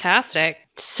 Fantastic.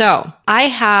 So I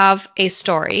have a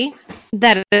story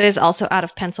that is also out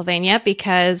of Pennsylvania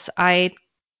because I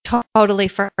totally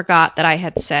forgot that I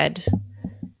had said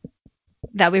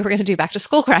that we were going to do back to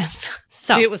school crimes.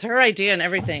 So See, it was her idea and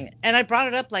everything. And I brought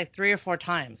it up like 3 or 4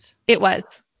 times. it was.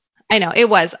 I know it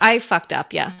was. I fucked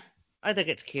up. Yeah. I think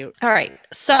it's cute. All right.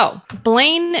 So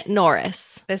Blaine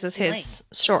Norris. This is Blaine. his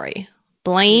story.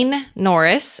 Blaine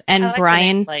Norris I and like the name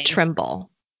Brian Blaine. Trimble.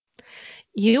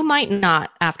 You might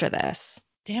not after this.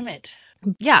 Damn it.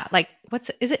 Yeah, like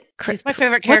is it Chris? He's my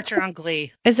favorite character on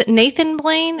Glee. Is it Nathan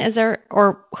Blaine? Is there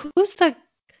or who's the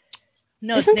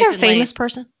No, isn't it's there a Nathan famous Lane.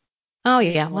 person? Oh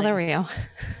yeah, Nathan well there Lane. we go.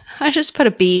 I just put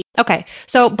a B. Okay,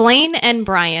 so Blaine and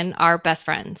Brian are best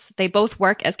friends. They both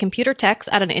work as computer techs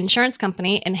at an insurance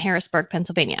company in Harrisburg,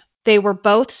 Pennsylvania. They were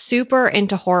both super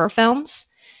into horror films,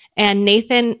 and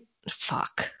Nathan,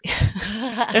 fuck,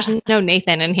 there's no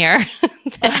Nathan in here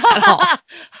at all.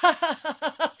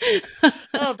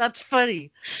 Oh, that's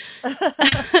funny. All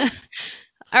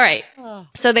right. Oh.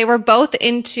 So they were both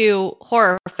into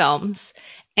horror films,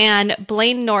 and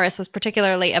Blaine Norris was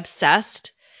particularly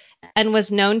obsessed and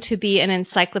was known to be an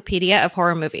encyclopedia of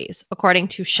horror movies, according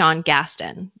to Sean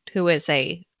Gaston, who is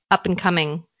a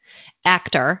up-and-coming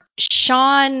actor.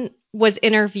 Sean was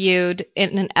interviewed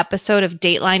in an episode of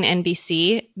Dateline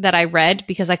NBC that I read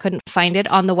because I couldn't find it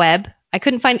on the web. I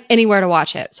couldn't find anywhere to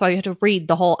watch it, so I had to read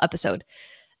the whole episode.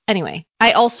 Anyway,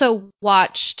 I also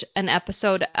watched an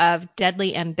episode of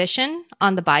Deadly Ambition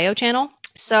on the Bio channel.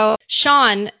 So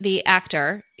Sean, the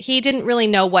actor, he didn't really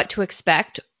know what to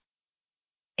expect.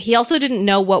 He also didn't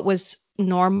know what was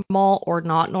normal or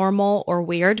not normal or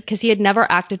weird because he had never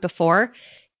acted before.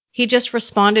 He just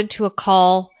responded to a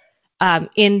call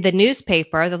in the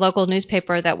newspaper, the local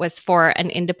newspaper that was for an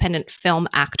independent film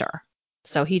actor.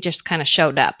 So he just kind of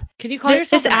showed up. Can you call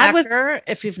yourself This an ad was actor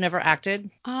if you've never acted?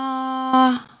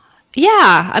 Yeah.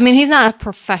 I mean, he's not a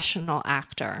professional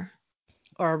actor.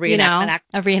 Or a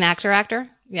A reenactor actor.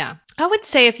 Yeah. I would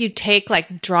say if you take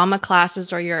like drama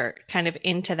classes or you're kind of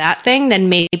into that thing, then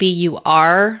maybe you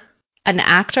are an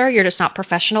actor. You're just not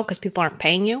professional because people aren't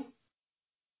paying you.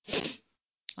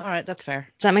 All right, that's fair.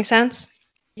 Does that make sense?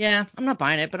 Yeah, I'm not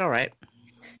buying it, but all right.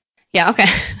 Yeah. Okay.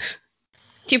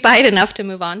 Do you buy it enough to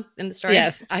move on in the story?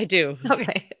 Yes, I do.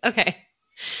 Okay.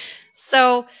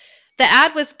 So the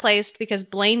ad was placed because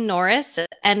Blaine Norris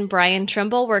and Brian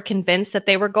Trimble were convinced that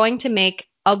they were going to make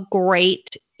a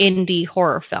great indie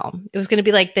horror film. It was going to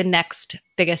be like the next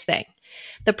biggest thing.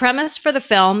 The premise for the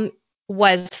film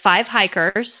was 5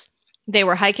 hikers. They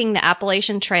were hiking the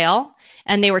Appalachian Trail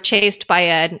and they were chased by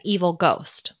an evil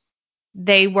ghost.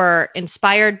 They were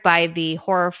inspired by the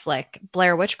horror flick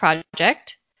Blair Witch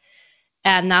Project.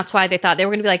 And that's why they thought they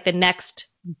were going to be like the next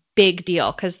big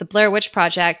deal because the Blair Witch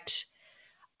Project,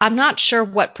 I'm not sure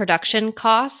what production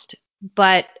cost,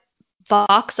 but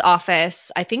box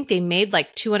office, I think they made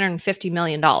like $250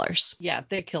 million. Yeah,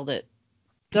 they killed it.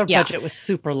 Their Yeah. budget was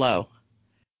super low.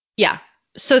 Yeah.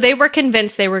 So they were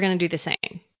convinced they were going to do the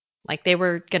same. Like they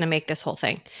were going to make this whole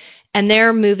thing. And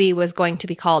their movie was going to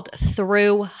be called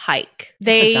Through Hike.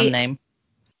 That's a dumb name.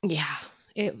 Yeah,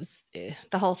 it was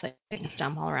the whole thing is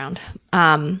dumb all around.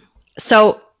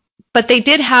 But they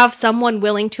did have someone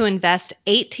willing to invest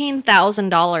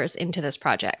 $18,000 into this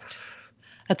project.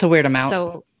 That's a weird amount.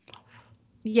 So,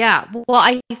 yeah, well,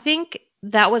 I think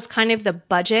that was kind of the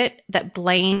budget that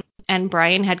Blaine and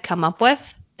Brian had come up with.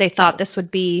 They thought this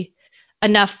would be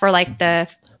enough for like the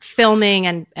filming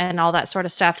and all that sort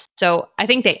of stuff. So I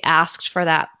think they asked for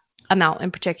that amount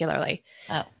in particularly.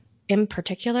 Oh. In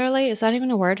particularly? Is that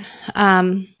even a word?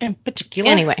 In particular?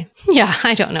 Anyway, yeah,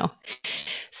 I don't know.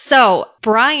 So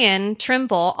Brian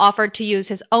Trimble offered to use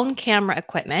his own camera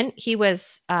equipment. He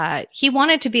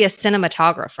wanted to be a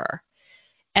cinematographer.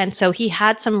 And so he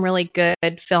had some really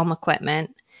good film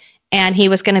equipment and he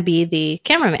was going to be the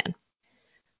cameraman.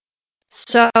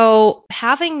 So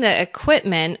having the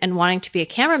equipment and wanting to be a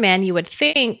cameraman, you would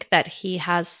think that he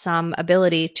has some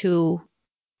ability to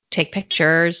take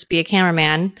pictures, be a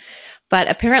cameraman. But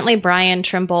apparently Brian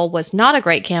Trimble was not a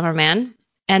great cameraman.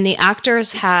 And the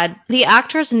actors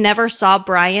never saw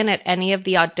Brian at any of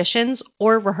the auditions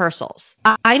or rehearsals.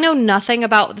 I know nothing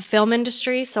about the film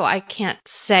industry, so I can't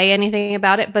say anything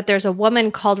about it. But there's a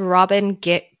woman called Robin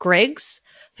Griggs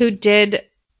who did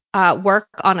work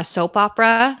on a soap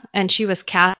opera, and she was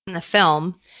cast in the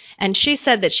film. And she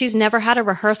said that she's never had a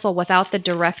rehearsal without the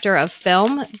director of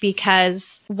film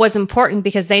because was important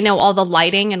because they know all the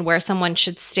lighting and where someone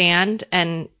should stand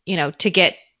and, to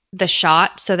get the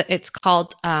shot so that it's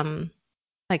called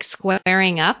like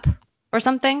squaring up or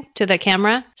something to the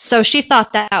camera. So she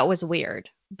thought that was weird.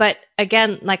 But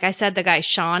again, like I said, the guy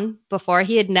Sean before,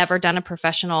 he had never done a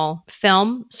professional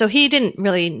film, so he didn't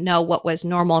really know what was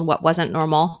normal and what wasn't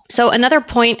normal. So another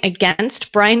point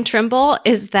against Brian Trimble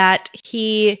is that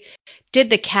he did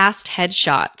the cast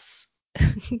headshots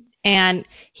and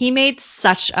he made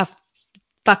such a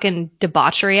fucking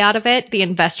debauchery out of it. The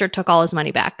investor took all his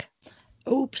money back.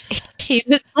 Oops. He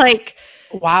was like,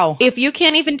 Wow. if you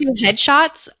can't even do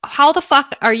headshots, how the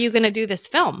fuck are you going to do this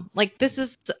film? Like, this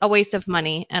is a waste of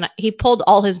money. And he pulled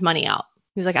all his money out.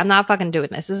 He was like, I'm not fucking doing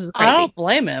this. This is crazy. I don't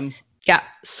blame him. Yeah.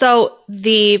 So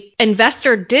the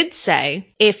investor did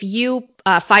say, if you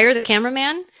fire the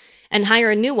cameraman and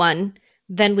hire a new one,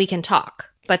 then we can talk.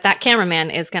 But that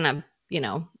cameraman is going to,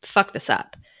 fuck this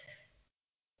up.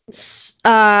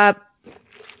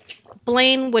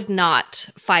 Blaine would not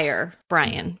fire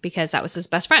Brian because that was his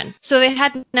best friend. So they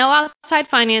had no outside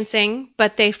financing,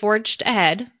 but they forged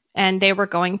ahead and they were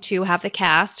going to have the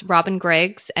cast, Robin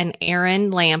Griggs and Aaron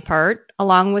Lampert,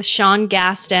 along with Sean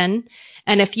Gaston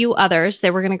and a few others. They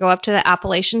were going to go up to the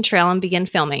Appalachian Trail and begin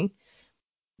filming.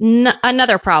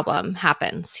 Another problem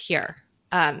happens here.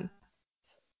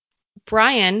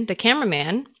 Brian, the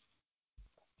cameraman,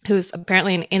 who's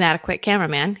apparently an inadequate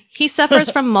cameraman, he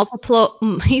suffers from multiple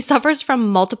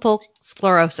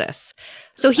sclerosis.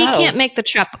 So he can't make the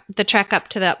trek up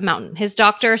to that mountain. His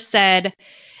doctor said,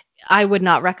 I would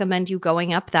not recommend you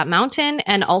going up that mountain,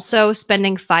 and also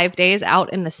spending 5 days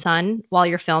out in the sun while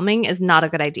you're filming is not a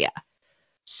good idea.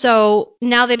 So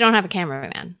now they don't have a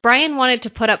cameraman. Brian wanted to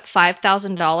put up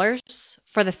 $5,000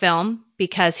 for the film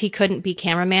because he couldn't be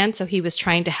cameraman, so he was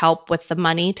trying to help with the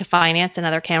money to finance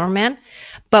another cameraman.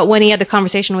 But when he had the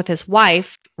conversation with his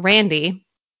wife, Randy,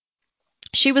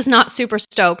 she was not super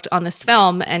stoked on this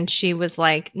film, and she was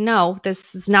like, no,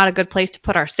 this is not a good place to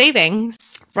put our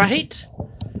savings. Right?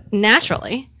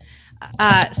 Naturally.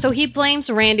 So he blames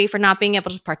Randy for not being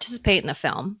able to participate in the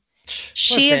film.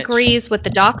 She agrees with the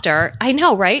doctor. I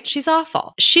know, right? She's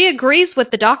awful. She agrees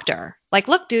with the doctor. Like,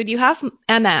 look, dude, you have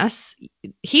MS.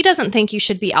 He doesn't think you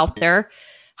should be out there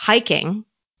hiking.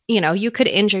 You could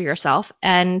injure yourself.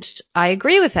 And I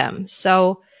agree with him.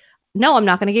 So, no, I'm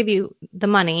not going to give you the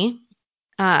money.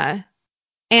 And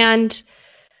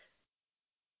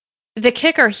the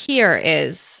kicker here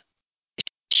is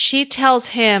she tells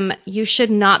him you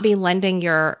should not be lending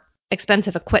your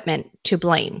expensive equipment to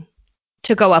Blaine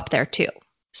to go up there too.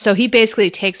 So he basically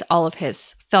takes all of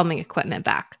his filming equipment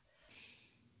back.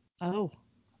 Oh.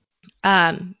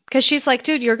 Because she's like,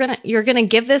 dude, you're gonna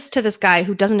give this to this guy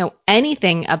who doesn't know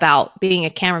anything about being a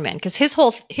cameraman. Because his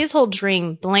whole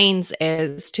dream, Blaine's,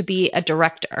 is to be a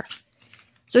director.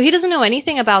 So he doesn't know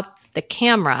anything about the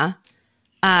camera.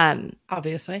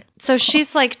 Obviously. So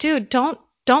she's like, dude, don't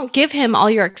give him all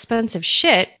your expensive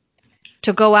shit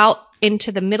to go out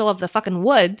into the middle of the fucking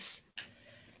woods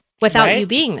without you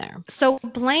being there. So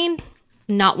Blaine,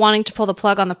 not wanting to pull the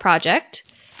plug on the project,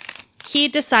 he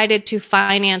decided to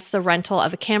finance the rental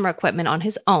of the camera equipment on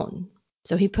his own.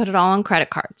 So he put it all on credit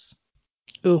cards.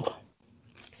 Ooh.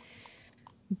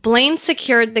 Blaine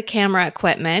secured the camera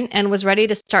equipment and was ready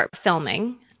to start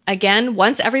filming. Again,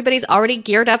 once everybody's already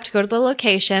geared up to go to the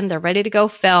location, they're ready to go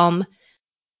film.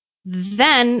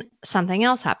 Then something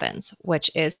else happens,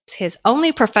 which is his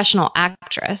only professional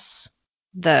actress,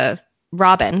 the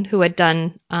Robin, who had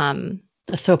done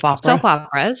the soap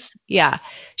operas. Yeah.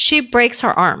 She breaks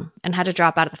her arm and had to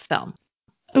drop out of the film.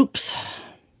 Oops.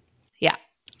 Yeah.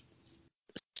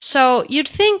 So you'd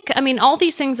think, all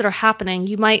these things that are happening,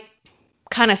 you might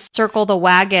kind of circle the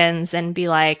wagons and be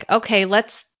like, okay,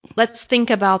 let's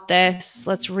think about this.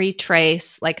 Let's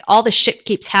retrace. Like, all the shit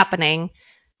keeps happening.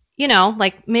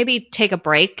 Like, maybe take a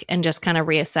break and just kind of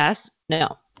reassess.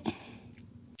 No.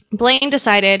 Blaine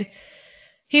decided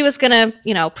he was going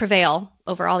to, prevail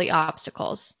over all the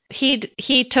obstacles.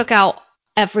 He took out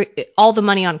all the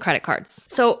money on credit cards.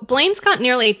 So Blaine's got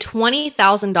nearly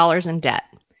 $20,000 in debt.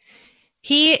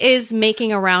 He is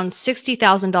making around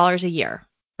 $60,000 a year,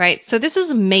 right? So this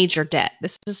is major debt.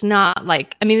 This is not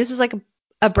like, this is like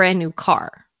a brand new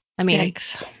car.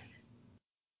 Yikes.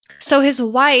 So his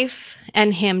wife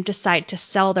and him decide to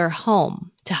sell their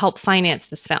home to help finance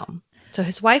this film. So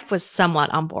his wife was somewhat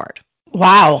on board.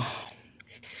 Wow.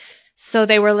 So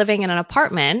they were living in an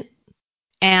apartment,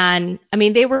 and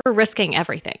they were risking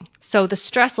everything. So the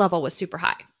stress level was super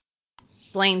high.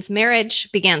 Blaine's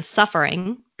marriage began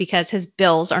suffering because his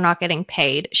bills are not getting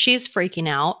paid. She's freaking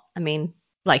out.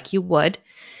 Like you would.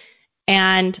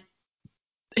 And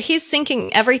he's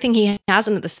sinking everything he has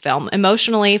into this film.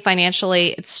 Emotionally, financially,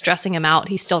 it's stressing him out.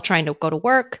 He's still trying to go to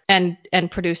work and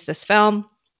produce this film.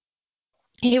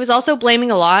 He was also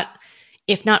blaming a lot,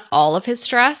 if not all of his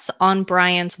stress, on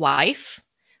Brian's wife.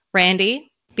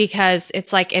 Randy, because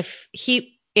it's like if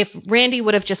Randy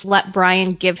would have just let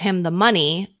Brian give him the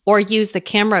money or use the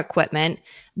camera equipment,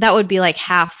 that would be like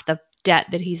half the debt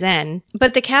that he's in.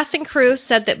 But the cast and crew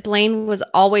said that Blaine was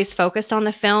always focused on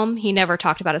the film. He never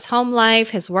talked about his home life,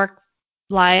 his work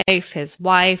life, his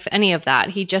wife, any of that.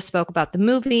 He just spoke about the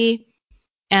movie.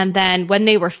 And then when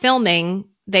they were filming,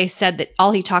 they said that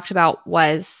all he talked about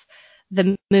was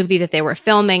the movie that they were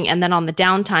filming. And then on the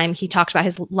downtime, he talked about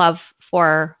his love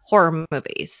for horror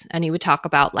movies. And he would talk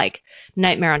about like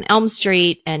Nightmare on Elm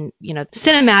Street and,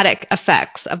 cinematic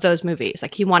effects of those movies.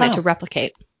 Like he wanted to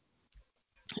replicate.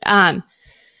 All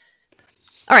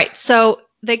right. So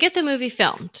they get the movie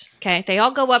filmed. Okay. They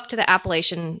all go up to the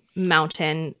Appalachian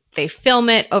Mountain. They film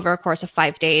it over a course of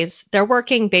 5 days. They're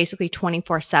working basically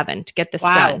 24/7 to get this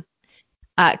done.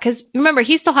 Because remember,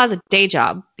 he still has a day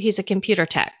job. He's a computer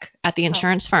tech at the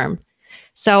insurance firm.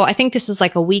 So I think this is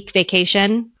like a week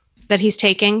vacation that he's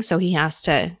taking. So he has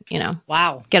to,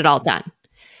 get it all done.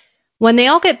 When they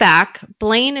all get back,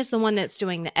 Blaine is the one that's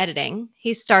doing the editing.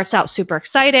 He starts out super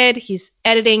excited. He's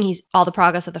editing. He's all the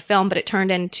progress of the film, but it turned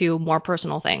into more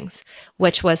personal things,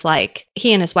 which was like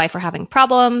he and his wife were having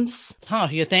problems. Huh,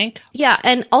 you think? Yeah.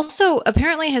 And also,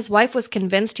 apparently his wife was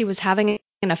convinced he was having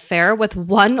an affair with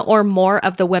one or more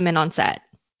of the women on set.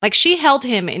 Like she held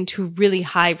him into really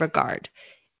high regard.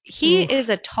 He is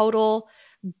a total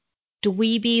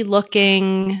dweeby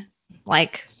looking,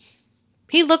 like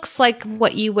he looks like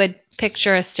what you would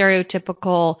picture a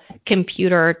stereotypical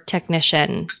computer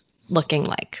technician looking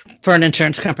like. For an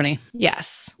insurance company.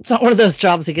 Yes. It's not one of those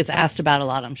jobs he gets asked about a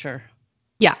lot, I'm sure.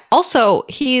 Yeah. Also,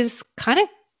 he's kind of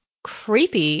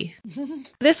creepy.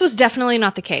 This was definitely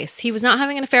not the case. He was not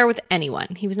having an affair with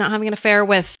anyone. He was not having an affair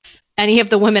with any of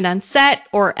the women on set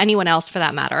or anyone else for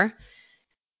that matter.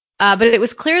 But it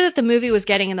was clear that the movie was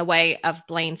getting in the way of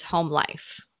Blaine's home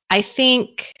life. I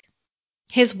think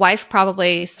his wife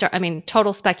probably,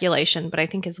 total speculation, but I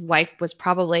think his wife was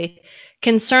probably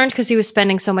concerned because he was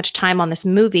spending so much time on this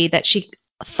movie that she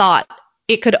thought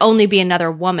it could only be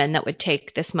another woman that would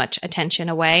take this much attention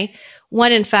away,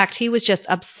 when in fact he was just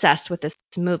obsessed with this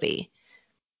movie.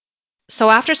 So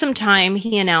after some time,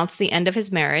 he announced the end of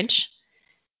his marriage.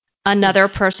 Another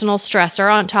personal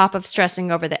stressor on top of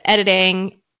stressing over the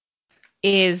editing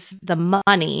is the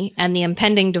money, and the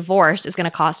impending divorce is going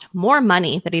to cost more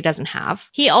money that he doesn't have.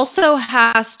 He also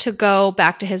has to go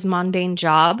back to his mundane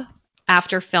job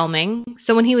after filming.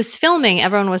 So when he was filming,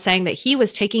 everyone was saying that he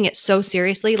was taking it so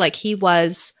seriously, like he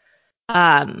was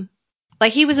a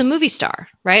movie star,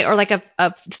 right? Or like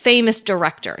a famous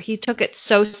director. He took it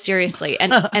so seriously.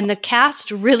 And and the cast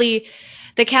really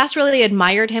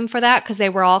admired him for that because they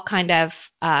were all kind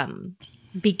of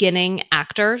beginning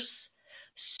actors.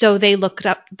 So they looked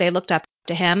up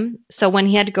to him. So when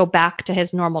he had to go back to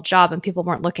his normal job and people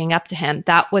weren't looking up to him,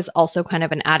 that was also kind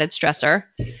of an added stressor.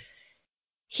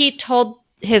 He told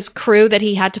his crew that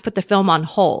he had to put the film on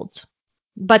hold,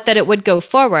 but that it would go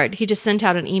forward. He just sent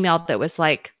out an email that was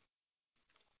like,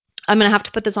 I'm going to have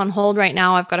to put this on hold right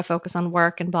now. I've got to focus on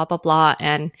work and blah, blah, blah.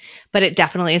 But it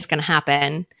definitely is going to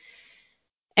happen.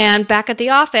 And back at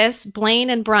the office,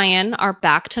 Blaine and Brian are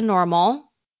back to normal.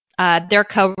 Their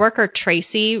coworker,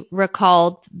 Tracy,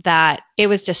 recalled that it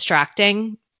was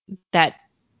distracting, that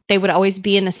they would always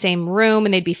be in the same room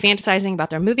and they'd be fantasizing about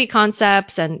their movie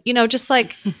concepts and, just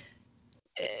like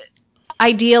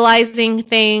idealizing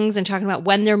things and talking about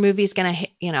when their movie's going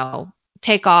to,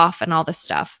 take off and all this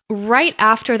stuff. Right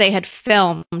after they had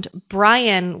filmed,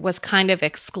 Brian was kind of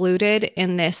excluded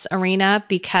in this arena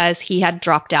because he had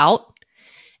dropped out.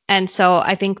 And so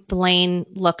I think Blaine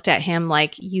looked at him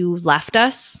like, you left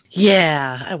us.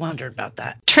 Yeah, I wondered about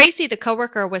that. Tracy, the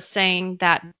coworker, was saying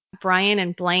that Brian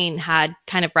and Blaine had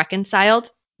kind of reconciled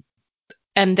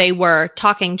and they were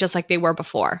talking just like they were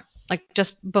before, like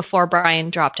just before Brian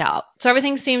dropped out. So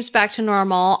everything seems back to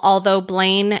normal, although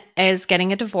Blaine is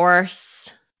getting a divorce.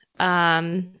 They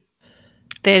had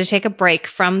to take a break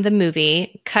from the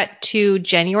movie. Cut to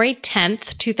January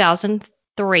 10th,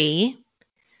 2003.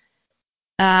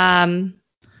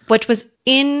 Which was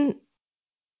in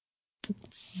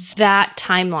that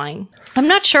timeline. I'm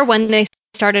not sure when they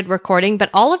started recording,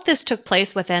 but all of this took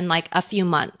place within like a few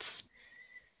months.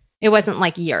 It wasn't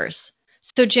like years.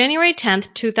 So January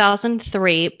 10th,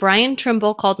 2003, Brian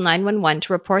Trimble called 911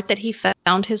 to report that he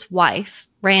found his wife,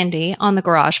 Randy, on the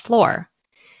garage floor.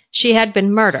 She had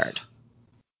been murdered.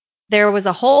 There was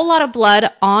a whole lot of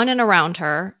blood on and around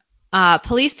her.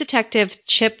 Police detective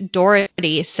Chip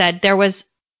Doherty said there was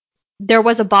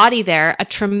a body there, a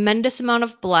tremendous amount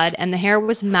of blood, and the hair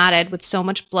was matted with so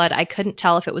much blood I couldn't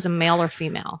tell if it was a male or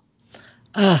female.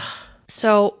 Ugh.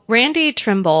 So Randy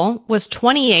Trimble was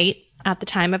 28 at the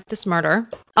time of this murder.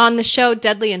 On the show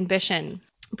Deadly Ambition,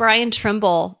 Brian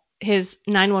Trimble, his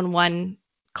 911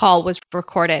 call was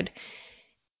recorded,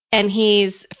 and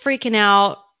he's freaking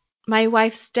out. My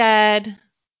wife's dead.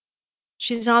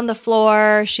 She's on the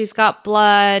floor. She's got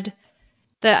blood.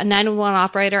 The 911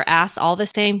 operator asks all the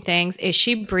same things. Is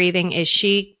she breathing? Is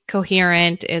she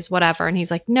coherent? Is whatever? And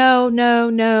he's like, no, no,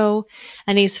 no.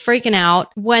 And he's freaking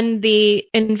out. When the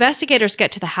investigators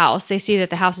get to the house, they see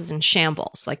that the house is in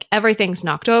shambles. Like everything's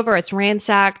knocked over. It's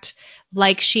ransacked.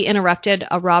 Like she interrupted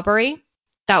a robbery.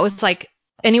 That was like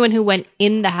anyone who went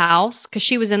in the house, because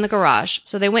she was in the garage.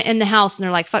 So they went in the house and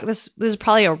they're like, fuck, this is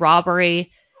probably a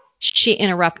robbery. She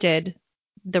interrupted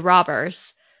the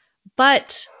robbers.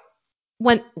 But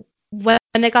when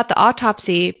they got the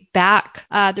autopsy back,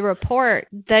 the report,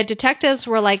 the detectives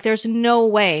were like, there's no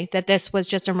way that this was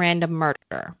just a random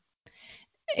murder.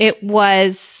 It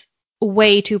was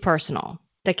way too personal,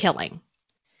 the killing.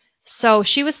 So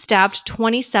she was stabbed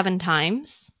 27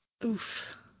 times. Oof.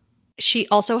 She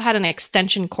also had an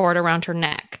extension cord around her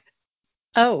neck.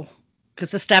 Oh, because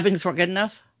the stabbings weren't good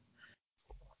enough?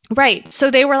 Right.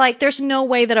 So they were like, there's no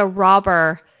way that a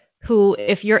robber who,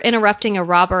 if you're interrupting a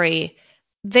robbery,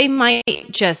 they might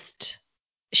just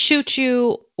shoot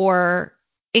you or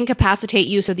incapacitate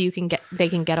you so that they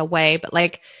can get away. But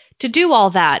like to do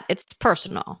all that, it's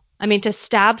personal. I mean, to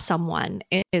stab someone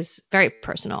is very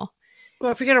personal.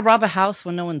 Well, if you're going to rob a house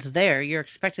when no one's there, you're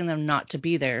expecting them not to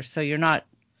be there. So you're not,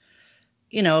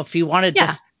 if you wanted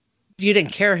you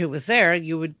didn't care who was there,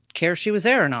 you would care if she was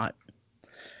there or not.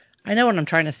 I know what I'm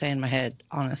trying to say in my head,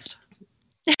 honest.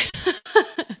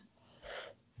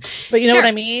 But you know what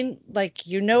I mean? Like,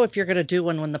 if you're going to do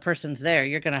one when the person's there,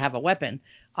 you're going to have a weapon.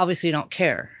 Obviously, you don't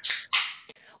care.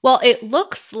 Well, it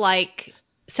looks like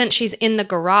since she's in the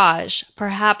garage,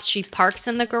 perhaps she parks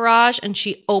in the garage and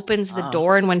she opens the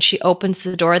door. And when she opens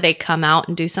the door, they come out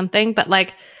and do something. But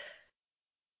like,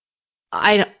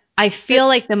 I feel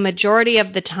like the majority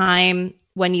of the time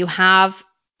when you have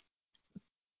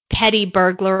petty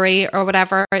burglary or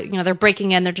whatever, they're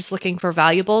breaking in, they're just looking for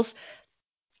valuables.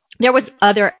 There was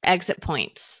other exit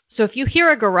points. So if you hear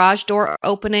a garage door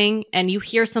opening and you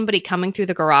hear somebody coming through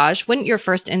the garage, wouldn't your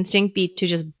first instinct be to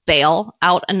just bail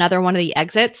out another one of the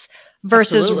exits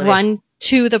versus run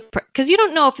to because you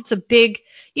don't know if it's a big,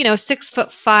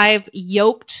 6'5"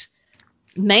 yoked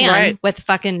man with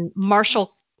fucking martial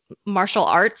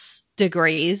arts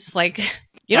degrees. Like,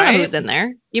 you don't know who's in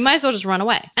there. You might as well just run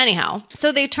away. Anyhow,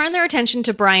 so they turn their attention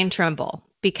to Brian Trimble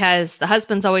because the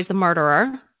husband's always the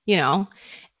murderer,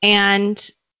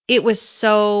 and it was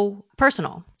so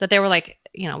personal that they were like,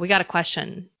 we got to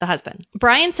question the husband.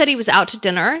 Brian said he was out to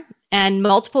dinner and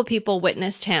multiple people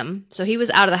witnessed him. So he was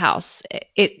out of the house.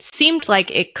 It seemed like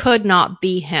it could not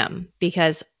be him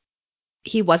because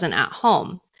he wasn't at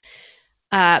home.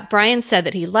 Brian said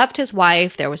that he loved his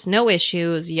wife. There was no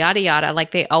issues, yada, yada,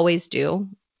 like they always do.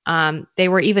 They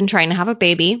were even trying to have a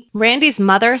baby. Randy's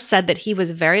mother said that he was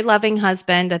a very loving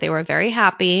husband, that they were very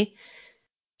happy.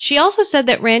 She also said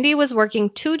that Randy was working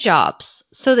 2 jobs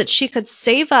so that she could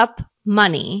save up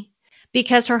money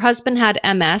because her husband had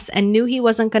MS and knew he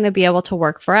wasn't going to be able to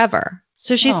work forever.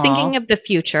 So she's thinking of the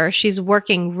future. She's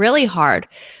working really hard.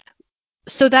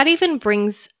 So that even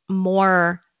brings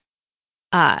more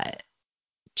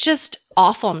just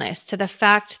awfulness to the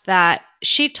fact that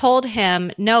she told him,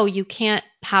 no, you can't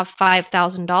have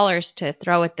 $5,000 to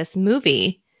throw at this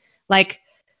movie. Like,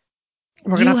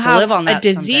 we're going to have to live on that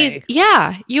a disease. Someday.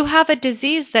 Yeah, you have a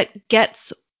disease that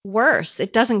gets worse.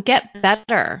 It doesn't get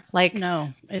better. Like,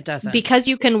 no, it doesn't. Because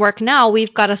you can work now,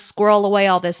 we've got to squirrel away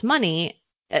all this money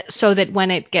so that when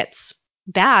it gets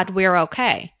bad, we're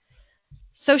okay.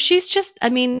 So she's just,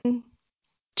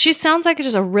 she sounds like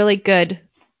just a really good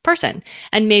person.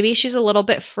 And maybe she's a little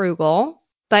bit frugal,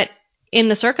 but in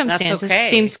the circumstances,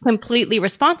 seems completely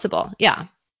responsible. Yeah.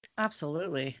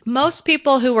 Absolutely. Most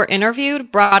people who were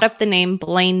interviewed brought up the name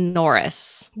Blaine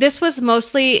Norris. This was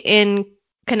mostly in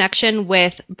connection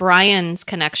with Brian's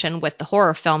connection with the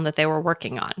horror film that they were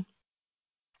working on.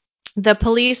 The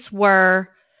police were,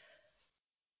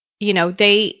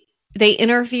 they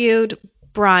interviewed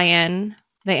Brian.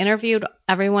 They interviewed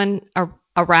everyone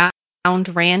around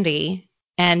Randy,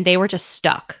 and they were just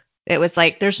stuck. It was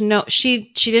like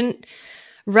she didn't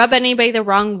rub anybody the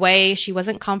wrong way. She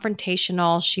wasn't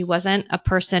confrontational. She wasn't a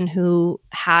person who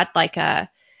had like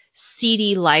a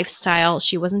seedy lifestyle.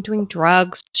 She wasn't doing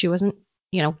drugs. She wasn't,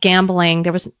 gambling.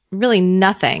 There was really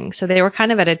nothing. So they were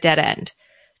kind of at a dead end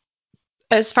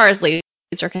as far as leads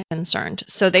are concerned.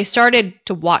 So they started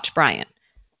to watch Brian.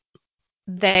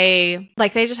 They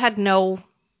just had no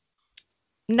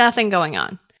Nothing going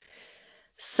on.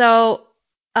 So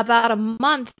about a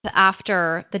month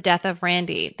after the death of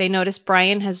Randy, they notice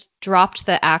Brian has dropped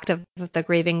the act of the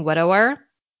grieving widower,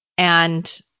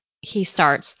 and he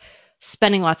starts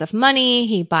spending lots of money.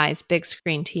 He buys big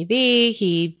screen TV.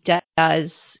 He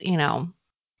does,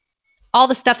 all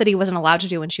the stuff that he wasn't allowed to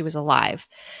do when she was alive,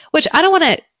 which I don't want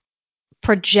to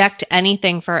project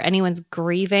anything for anyone's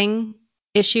grieving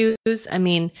issues. I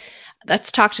mean,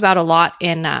 that's talked about a lot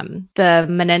in the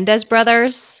Menendez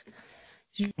brothers.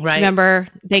 Right. Remember,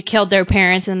 they killed their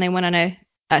parents and they went on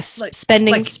a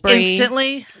spending spree.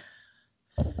 Instantly.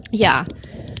 Yeah.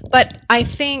 But I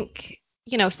think,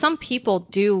 some people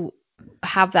do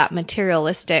have that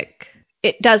materialistic.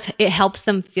 It helps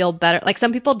them feel better. Like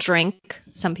some people drink,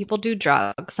 some people do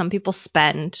drugs, some people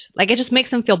spend. Like it just makes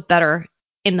them feel better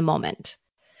in the moment.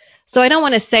 So I don't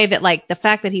want to say that like the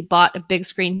fact that he bought a big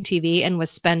screen TV and was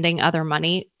spending other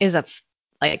money is a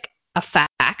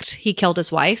fact. He killed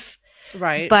his wife.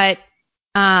 Right. But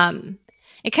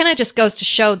it kind of just goes to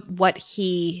show what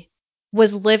he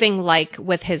was living like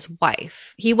with his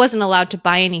wife. He wasn't allowed to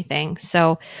buy anything.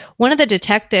 So one of the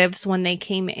detectives, when they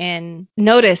came in,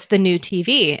 noticed the new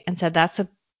TV and said, that's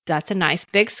a nice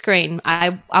big screen.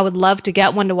 I would love to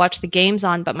get one to watch the games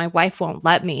on, but my wife won't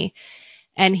let me.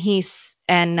 And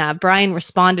Brian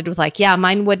responded with like, yeah,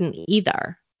 mine wouldn't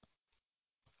either.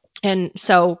 And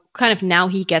so kind of now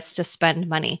he gets to spend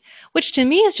money, which to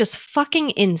me is just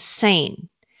fucking insane.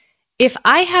 If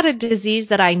I had a disease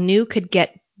that I knew could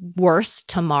get worse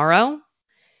tomorrow,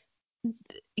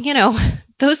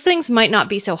 those things might not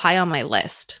be so high on my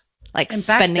list, like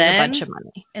spending a bunch of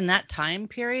money. In that time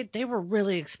period, they were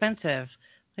really expensive.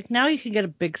 Like now you can get a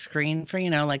big screen for,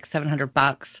 like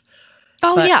 $700.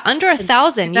 Oh, but yeah, under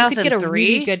 $1,000, you could get a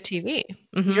really good TV.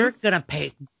 Mm-hmm. You're going to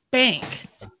pay bank.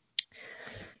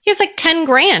 It's like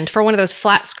 $10,000 for one of those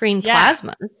flat screen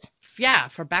plasmas. Yeah,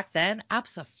 for back then,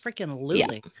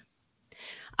 abso-freaking-lutely. Yeah.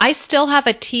 I still have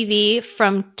a TV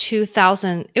from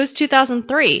 2000. It was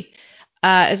 2003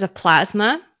 as a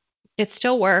plasma. It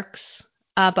still works.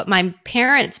 But my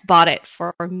parents bought it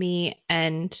for me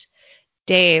and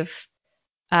Dave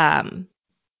in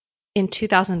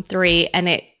 2003. And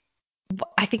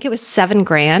I think it was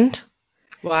 $7,000.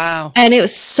 Wow. And it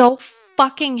was so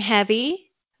fucking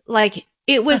heavy. Like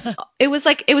it was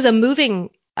a moving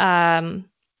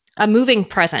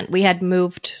present. We had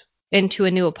moved into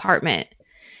a new apartment.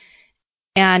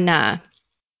 And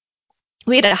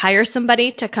we had to hire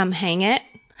somebody to come hang it.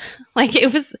 Like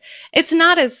it's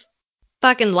not as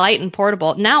fucking light and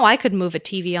portable. Now I could move a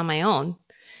TV on my own.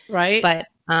 Right. But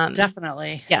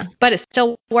definitely. Yeah, but it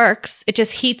still works. It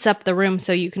just heats up the room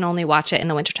so you can only watch it in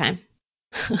the wintertime.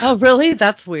 Oh, really?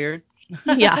 That's weird.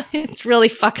 Yeah, it's really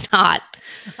fucking hot.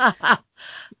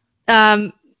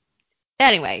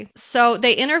 Anyway, so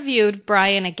they interviewed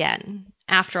Brian again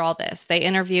after all this. They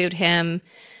interviewed him.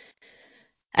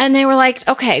 And they were like,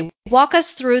 okay, walk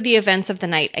us through the events of the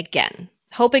night again,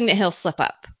 hoping that he'll slip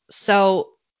up.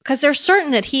 So, because they're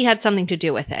certain that he had something to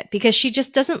do with it, because she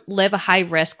just doesn't live a high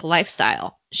risk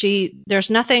lifestyle. There's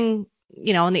nothing,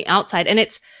 on the outside. And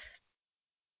it's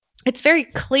very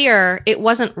clear it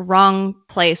wasn't wrong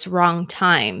place, wrong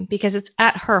time, because it's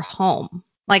at her home.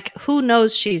 Like, who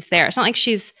knows she's there? It's not like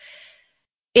she's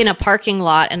in a parking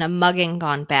lot and a mugging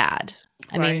gone bad.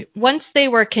 I mean, once they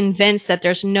were convinced that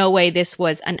there's no way this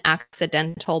was an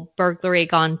accidental burglary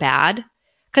gone bad,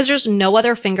 because there's no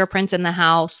other fingerprints in the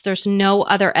house, there's no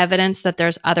other evidence that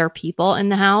there's other people in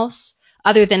the house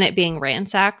other than it being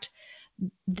ransacked,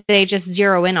 they just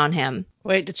zero in on him.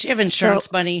 Wait, did she have insurance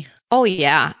money? Oh,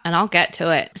 yeah, and I'll get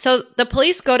to it. So the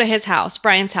police go to his house,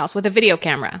 Brian's house, with a video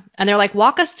camera, and they're like,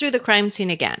 walk us through the crime scene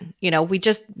again.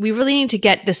 We really need to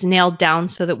get this nailed down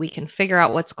so that we can figure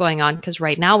out what's going on, because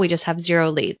right now we just have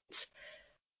zero leads.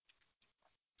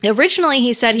 Originally,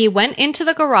 he said he went into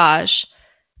the garage,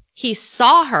 he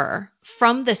saw her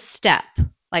from the step,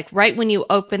 like right when you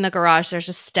open the garage, there's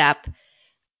a step,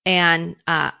 and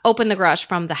open the garage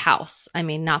from the house. I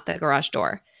mean, not the garage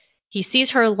door. He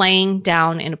sees her laying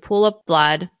down in a pool of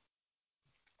blood.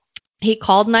 He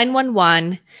called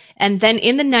 911, and then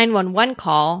in the 911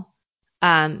 call,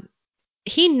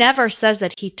 he never says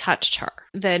that he touched her.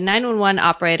 The 911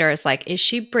 operator is like, is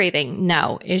she breathing?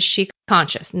 No. Is she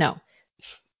conscious? No.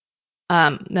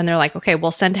 Then they're like, okay,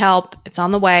 we'll send help. It's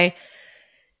on the way.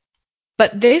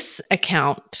 But this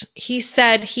account, he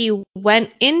said he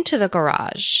went into the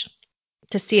garage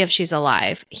to see if she's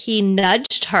alive. He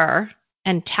nudged her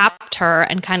and tapped her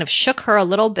and kind of shook her a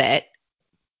little bit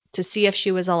to see if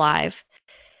she was alive.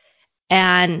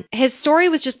 And his story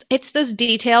was just, it's those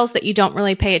details that you don't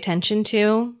really pay attention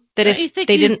to. That don't you think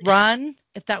they didn't run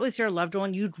if that was your loved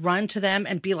one, you'd run to them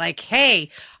and be like,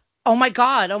 hey, oh my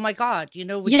God, oh my God. You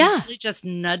know, would you Yeah. really just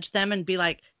nudge them and be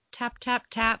like, tap, tap,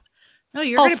 tap? No,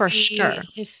 you're Oh, going to for be sure.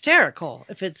 hysterical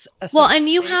if it's a Well, simple and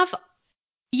case.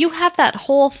 you have that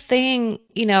whole thing,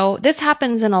 this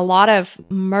happens in a lot of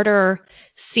murder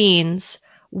scenes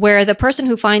where the person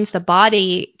who finds the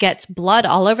body gets blood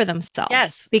all over themselves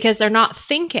Yes. because they're not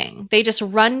thinking. They just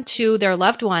run to their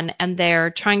loved one and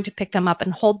they're trying to pick them up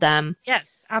and hold them.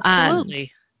 Yes,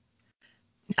 absolutely.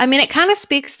 I mean, it kind of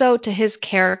speaks though to his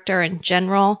character in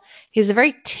general. He's a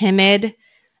very timid,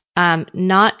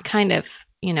 not kind of,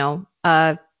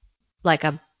 like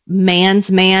a man's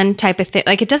man type of thing.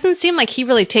 Like it doesn't seem like he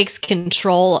really takes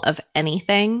control of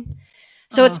anything.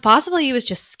 So it's possible he was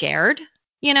just scared.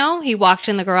 He walked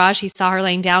in the garage, he saw her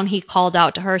laying down, he called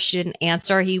out to her, she didn't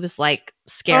answer. He was like All right,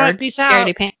 scared, peace out.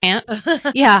 scaredy pants.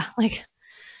 Yeah, like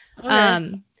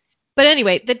Okay. but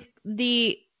anyway,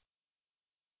 the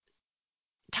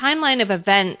timeline of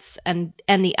events and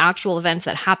the actual events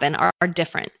that happen are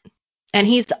different. And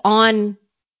he's on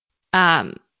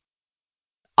um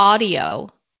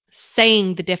audio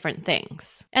saying the different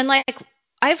things. And like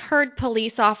I've heard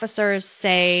police officers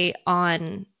say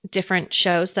on different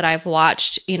shows that I've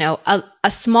watched,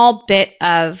 a small bit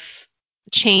of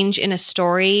change in a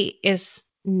story is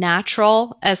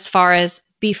natural as far as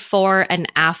before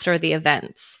and after the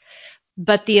events.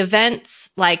 But the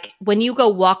events, like when you go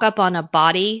walk up on a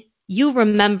body, you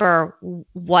remember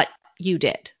what you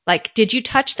did. Like, did you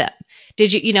touch them?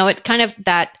 Did you, it kind of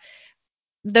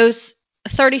those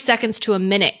 30 seconds to a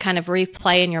minute kind of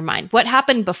replay in your mind. What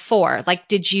happened before? Like,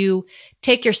 did you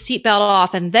take your seatbelt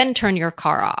off and then turn your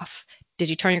car off? Did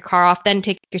you turn your car off, then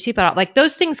take your seatbelt off? Like,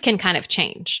 those things can kind of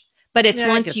change. But it's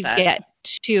once you get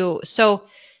to, so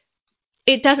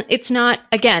it's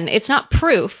not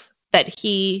proof that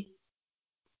he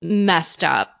messed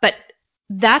up, but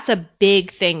that's a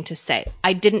big thing to say.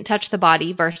 I didn't touch the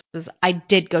body versus I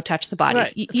did go touch the body.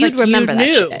 Right. You'd like remember that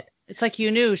shit. It's like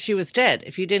you knew she was dead.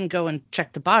 If you didn't go and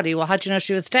check the body, well, how'd you know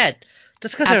she was dead?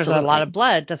 Just because there was a lot of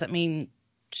blood doesn't mean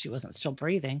she wasn't still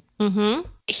breathing. Mm-hmm.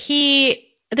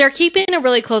 They're keeping a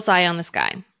really close eye on this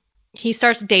guy. He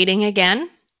starts dating again.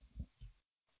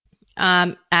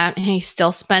 And he's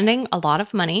still spending a lot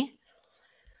of money.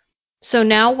 So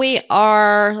now we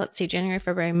are, let's see, January,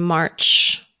 February,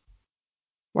 March.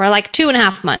 We're like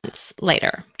 2.5 months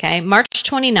later. Okay. March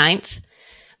 29th,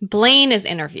 Blaine is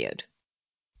interviewed.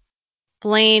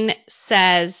 Blaine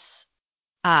says,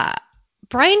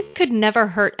 Brian could never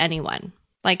hurt anyone.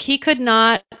 Like he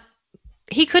couldn't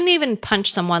even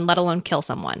punch someone, let alone kill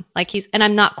someone. And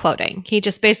I'm not quoting. He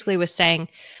just basically was saying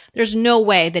there's no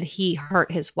way that he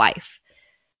hurt his wife.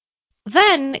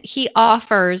 Then he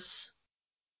offers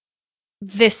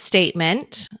this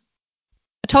statement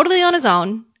totally on his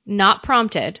own, not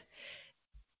prompted.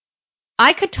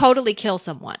 I could totally kill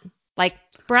someone. Like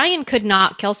Brian could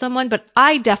not kill someone, but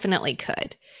I definitely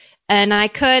could. And I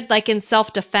could, like in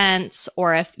self-defense,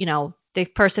 or if, the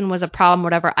person was a problem,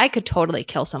 whatever, I could totally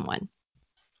kill someone.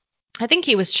 I think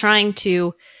he was trying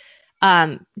to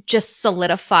just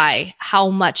solidify how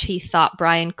much he thought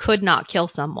Brian could not kill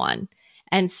someone,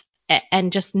 and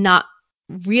just not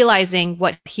realizing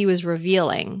what he was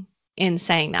revealing in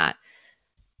saying that.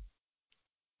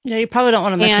 Yeah, you probably don't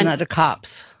want to mention that to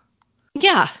cops.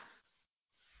 Yeah.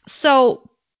 So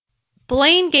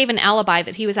Blaine gave an alibi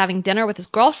that he was having dinner with his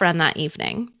girlfriend that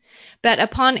evening. But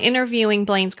upon interviewing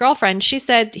Blaine's girlfriend, she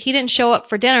said he didn't show up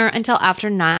for dinner until after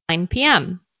 9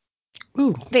 p.m.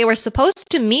 Ooh. They were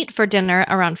supposed to meet for dinner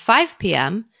around 5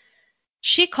 p.m.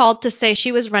 She called to say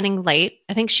she was running late.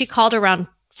 I think she called around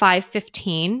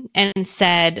 5:15 and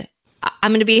said,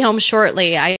 I'm going to be home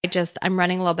shortly. I'm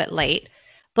running a little bit late.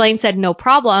 Blaine said, no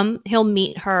problem. He'll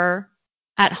meet her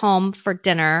at home for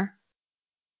dinner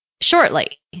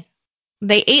shortly.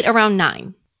 They ate around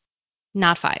 9,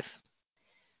 not 5.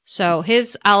 So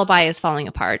his alibi is falling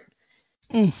apart.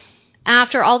 Mm.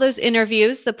 After all those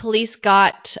interviews, the police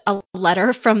got a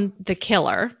letter from the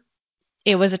killer.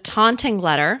 It was a taunting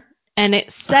letter, and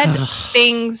it said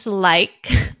things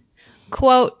like,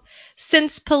 quote,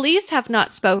 since police have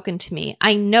not spoken to me,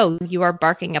 I know you are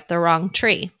barking up the wrong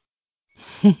tree.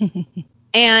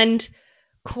 And,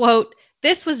 quote,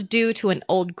 this was due to an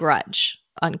old grudge,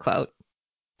 unquote.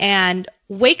 And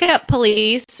wake up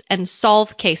police and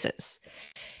solve cases.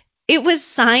 It was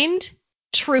signed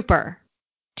Trooper,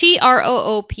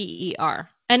 Trooper.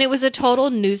 And it was a total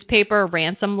newspaper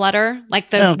ransom letter. Like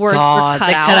the words were cut out.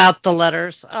 They cut out the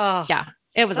letters. Oh, yeah,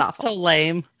 it was awful. So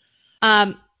lame.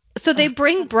 So they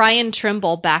bring Brian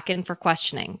Trimble back in for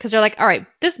questioning because they're like, all right,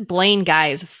 this Blaine guy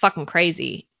is fucking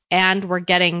crazy. And we're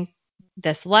getting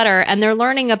this letter, and they're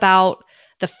learning about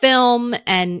the film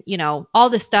and, all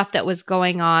the stuff that was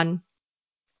going on.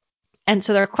 And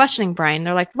so they're questioning Brian.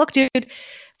 They're like, look, dude,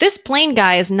 this Blaine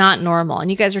guy is not normal. And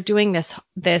you guys are doing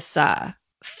this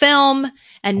film.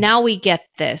 And now we get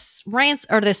this rant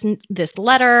or this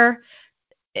letter.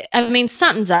 I mean,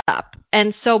 something's up.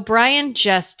 And so Brian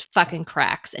just fucking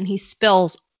cracks and he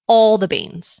spills all the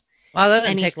beans. Wow, that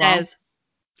didn't take long.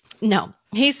 No.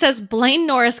 He says Blaine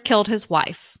Norris killed his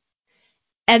wife.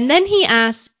 And then he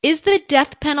asks, is the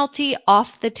death penalty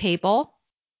off the table?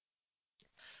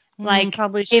 Like,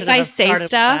 if I say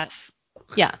stuff.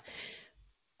 Yeah.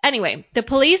 Anyway, the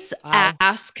police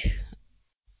ask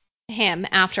him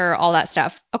after all that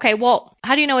stuff, okay, well,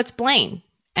 how do you know it's Blaine?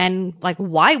 And, like,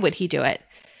 why would he do it?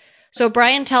 So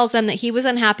Brian tells them that he was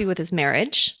unhappy with his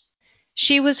marriage.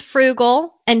 She was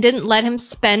frugal and didn't let him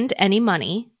spend any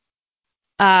money.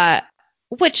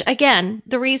 Which, again,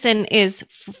 the reason is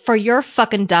for your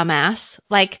fucking dumbass.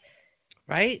 Like,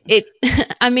 right?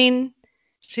 I mean,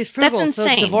 she's frugal, that's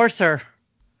insane. So divorce her.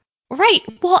 Right.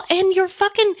 Well, and you're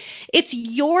fucking,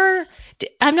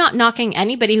 I'm not knocking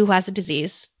anybody who has a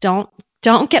disease. Don't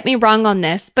get me wrong on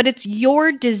this, but it's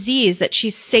your disease that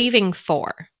she's saving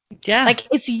for. Yeah. Like,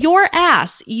 it's your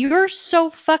ass. You're so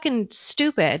fucking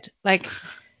stupid. Like,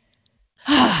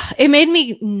 it made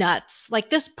me nuts. Like,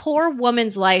 this poor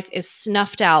woman's life is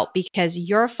snuffed out because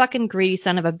you're a fucking greedy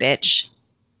son of a bitch.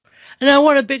 And I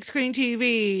want a big screen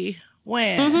TV.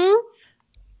 When? Mm-hmm.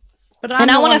 But I'm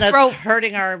the one that's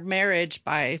hurting our marriage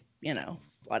by,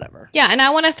 whatever. Yeah, and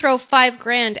I want to throw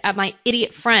 $5,000 at my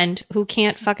idiot friend who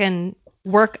can't fucking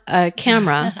work a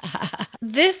camera.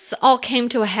 This all came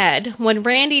to a head when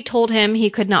Randy told him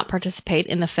he could not participate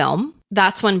in the film.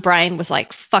 That's when Brian was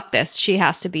like, fuck this. She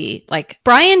has to be like,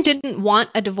 Brian didn't want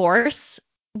a divorce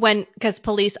because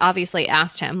police obviously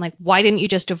asked him, like, why didn't you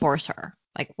just divorce her?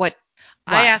 Like, what?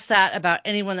 I asked that about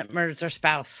anyone that murders their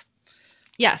spouse.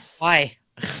 Yes. Why?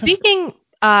 Speaking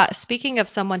of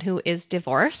someone who is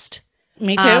divorced.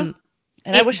 Me too.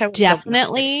 And I wish I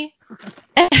definitely,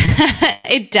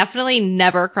 it definitely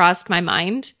never crossed my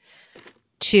mind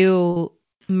to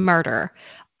murder.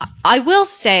 I will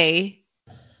say,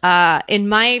 in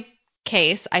my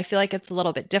case, I feel like it's a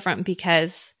little bit different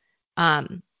because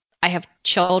I have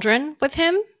children with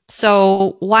him.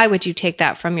 So why would you take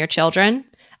that from your children?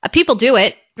 People do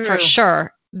it. True. For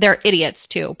sure. They're idiots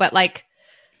too. But like,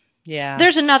 yeah,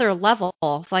 there's another level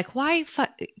of like, why?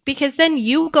 Because then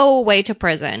you go away to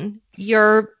prison.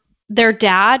 Their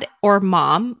dad or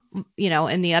mom,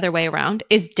 and the other way around,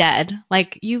 is dead.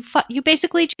 Like, you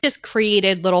basically just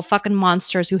created little fucking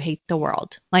monsters who hate the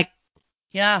world. Like,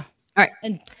 yeah. All right.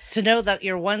 And to know that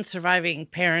your one surviving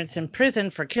parent's in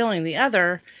prison for killing the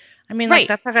other, I mean, right. Like,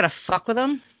 that's not gonna fuck with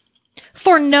them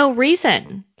for no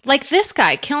reason. Like, this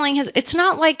guy killing it's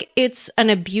not like it's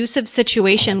an abusive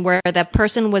situation where the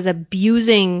person was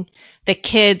abusing the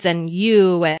kids and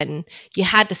you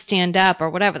had to stand up or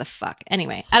whatever the fuck.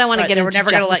 Anyway, I don't want to get into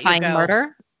justifying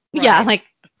murder. Right. Yeah, like,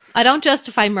 I don't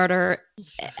justify murder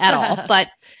at all, but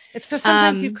it's just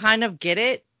sometimes you kind of get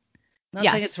it. Not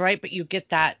yes. saying it's right, but you get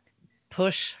that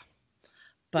push.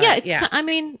 But yeah, I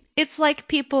mean, it's like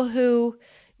people who,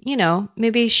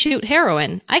 maybe shoot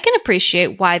heroin. I can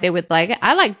appreciate why they would like it.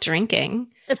 I like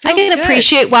drinking. I can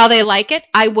appreciate why they like it.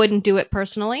 I wouldn't do it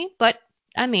personally, but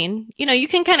I mean, you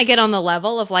can kind of get on the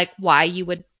level of like why you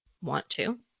would want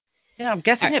to. Yeah, I'm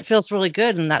guessing it feels really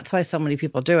good, and that's why so many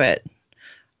people do it.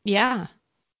 Yeah.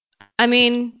 I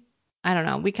mean, I don't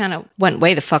know. We kind of went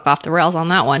way the fuck off the rails on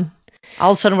that one.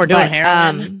 All of a sudden we're doing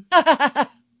heroin. I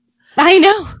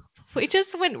know. We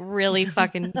just went really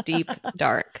fucking deep,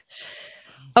 dark.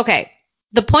 Okay.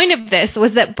 The point of this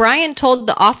was that Brian told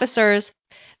the officers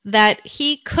that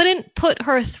he couldn't put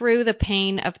her through the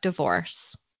pain of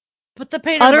divorce. But the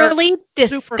pain utterly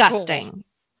disgusting.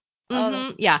 Cool.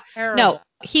 Mm-hmm. Yeah. Terrible. No,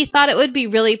 he thought it would be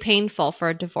really painful for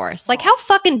a divorce. Like, how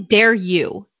fucking dare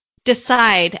you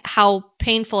decide how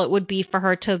painful it would be for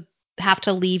her to have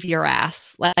to leave your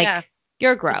ass? Like,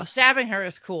 you're gross. But stabbing her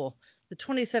is cool. The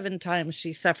 27 times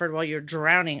she suffered while you're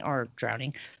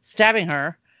stabbing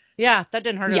her. Yeah, that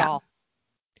didn't hurt at all.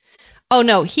 Oh,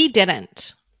 no, he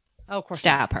didn't. Oh, of course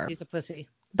stab her. He's a pussy.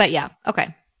 But yeah,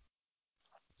 okay.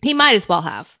 He might as well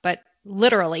have, but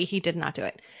literally he did not do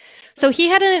it. So he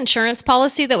had an insurance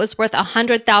policy that was worth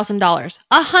 $100,000.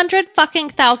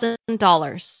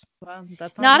 $100,000. Well,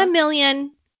 that's not $1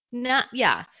 million.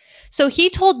 Yeah. So he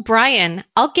told Brian,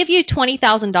 I'll give you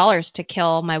 $20,000 to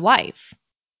kill my wife.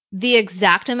 The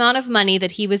exact amount of money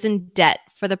that he was in debt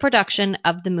for the production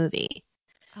of the movie.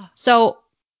 Oh. So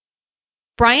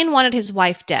Brian wanted his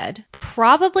wife dead,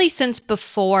 probably since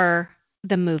before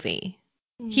the movie.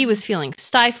 He was feeling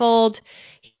stifled.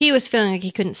 He was feeling like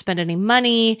he couldn't spend any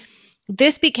money.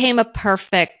 This became a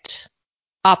perfect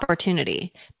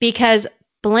opportunity because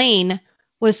Blaine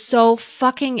was so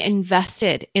fucking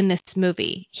invested in this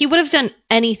movie. He would have done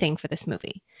anything for this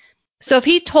movie. So if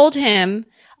he told him,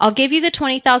 I'll give you the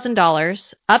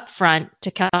 $20,000 up front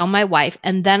to kill my wife,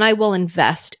 and then I will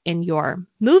invest in your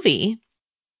movie.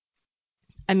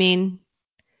 I mean,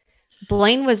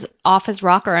 Blaine was off his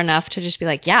rocker enough to just be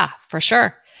like, yeah, for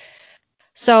sure.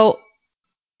 So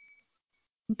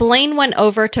Blaine went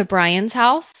over to Brian's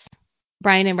house,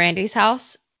 Brian and Randy's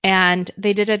house, and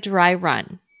they did a dry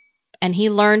run. And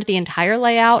he learned the entire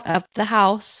layout of the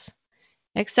house,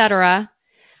 etc.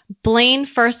 Blaine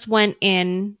first went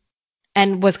in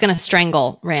and was going to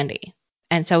strangle Randy.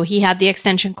 And so he had the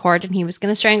extension cord and he was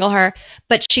going to strangle her,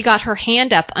 but she got her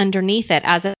hand up underneath it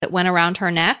as it went around her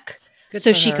neck. Good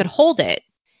so for she her. could hold it.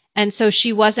 And so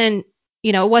she wasn't,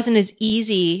 it wasn't as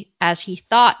easy as he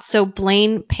thought. So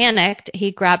Blaine panicked.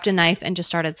 He grabbed a knife and just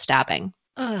started stabbing.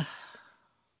 Ugh.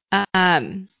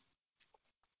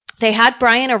 They had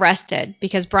Brian arrested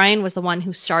because Brian was the one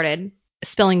who started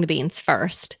spilling the beans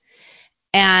first.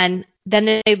 And then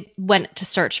they went to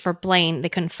search for Blaine. They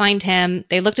couldn't find him.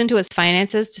 They looked into his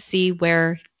finances to see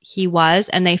where he was,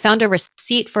 and they found a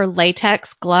receipt for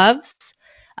latex gloves,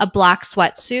 a black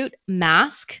sweatsuit,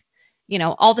 mask,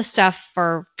 all the stuff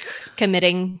for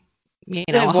committing, They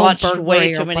a home watched burglary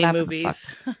way or too many whatever the movies.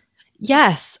 fuck.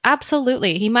 Yes,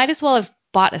 absolutely. He might as well have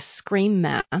bought a Scream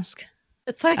mask.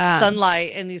 It's like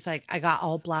Sunlight, and he's like, I got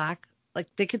all black. Like,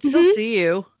 they could still Mhm. see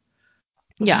you.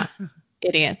 Yeah,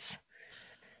 idiots.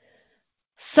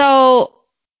 So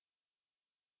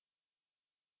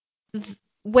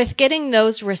with getting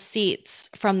those receipts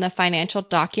from the financial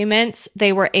documents,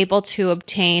 they were able to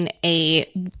obtain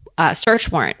a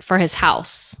search warrant for his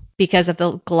house because of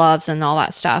the gloves and all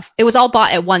that stuff. It was all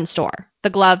bought at one store.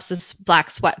 The gloves, this black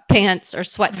sweatpants or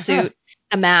sweatsuit,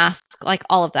 a mask, like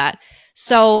all of that.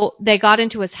 So they got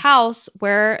into his house,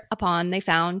 whereupon they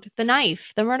found the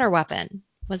knife, the murder weapon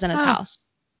was in his house.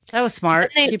 That was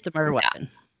smart. Keep the murder weapon.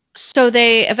 So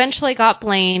they eventually got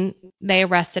Blaine. They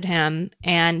arrested him,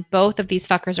 and both of these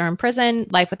fuckers are in prison,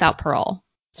 life without parole.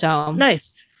 So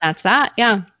Nice. that's that.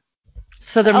 Yeah.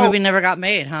 So their movie never got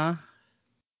made, huh?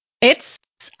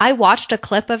 I watched a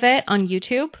clip of it on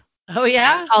YouTube. Oh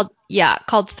yeah?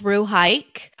 Called Through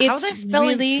Hike. How are they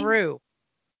spelling through?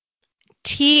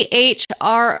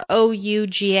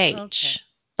 THROUGH. Okay.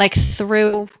 Like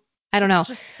through, I don't know.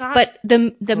 Just not But the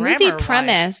movie grammar-wise.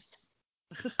 premise,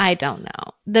 I don't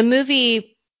know. The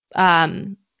movie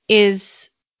is,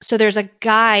 so there's a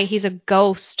guy, he's a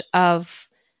ghost of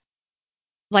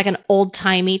like an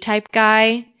old-timey type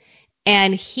guy,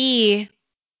 and he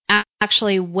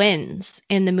actually wins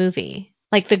in the movie.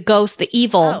 Like the ghost, the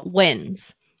evil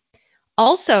wins.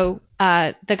 Also,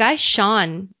 the guy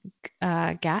Sean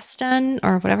Gaston,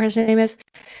 or whatever his name is,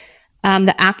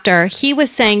 the actor, he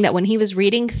was saying that when he was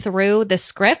reading through the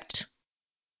script,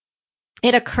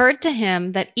 it occurred to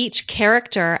him that each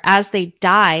character, as they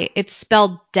die, it's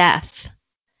spelled death.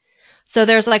 So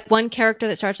there's like one character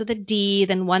that starts with a D,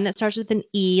 then one that starts with an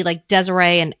E, like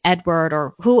Desiree and Edward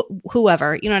or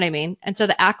whoever, you know what I mean? And so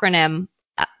the acronym,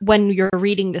 when you're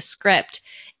reading the script,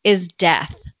 is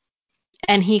death.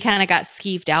 And he kind of got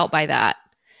skeeved out by that.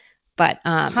 But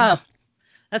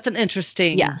that's an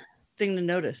interesting thing to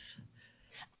notice.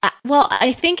 Well,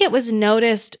 I think it was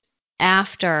noticed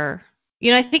after,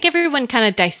 I think everyone kind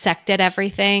of dissected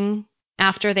everything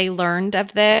after they learned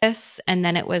of this, and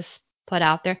then it was put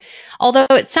out there. Although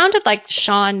it sounded like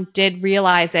Sean did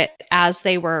realize it as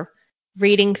they were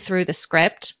reading through the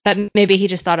script, but maybe he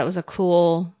just thought it was a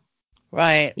cool,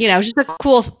 right? Just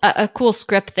a cool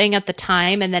script thing at the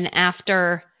time, and then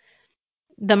after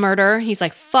the murder, he's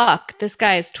like, "Fuck, this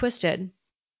guy is twisted."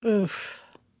 Oof.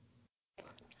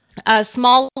 A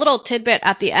small little tidbit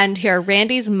at the end here.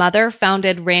 Randy's mother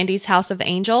founded Randy's House of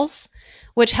Angels,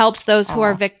 which helps those who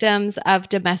are victims of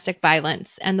domestic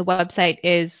violence. And the website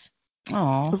is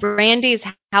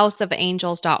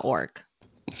randyshouseofangels.org.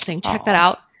 So you can check that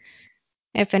out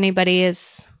if anybody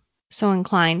is so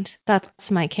inclined. That's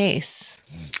my case.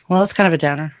 Well, that's kind of a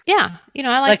downer. Yeah.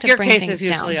 I like to bring things down. Your cases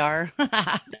usually are.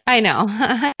 I know.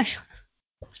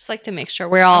 Just like to make sure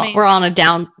we're all on a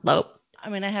down lope. I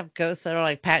mean, I have ghosts that are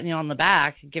like patting you on the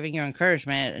back, giving you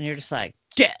encouragement, and you're just like,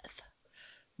 death.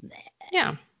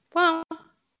 Yeah. Well,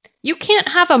 you can't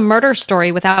have a murder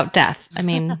story without death. I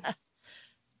mean, no,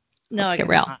 let's I get guess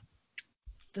real. Not.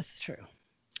 This is true.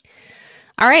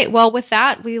 All right. Well, with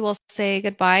that, we will say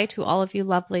goodbye to all of you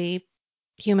lovely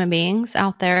human beings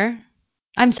out there.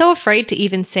 I'm so afraid to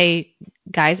even say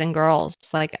guys and girls.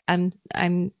 Like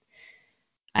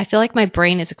I feel like my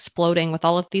brain is exploding with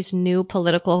all of these new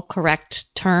political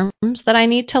correct terms that I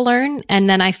need to learn. And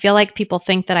then I feel like people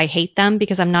think that I hate them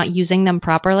because I'm not using them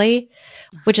properly,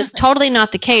 which is totally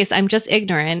not the case. I'm just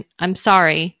ignorant. I'm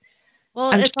sorry.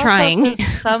 Well, I'm it's also trying.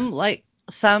 because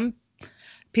some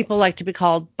people like to be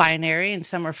called binary, and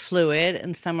some are fluid,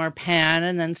 and some are pan,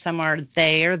 and then some are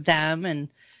they or them, and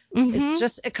hmm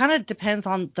it kind of depends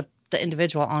on the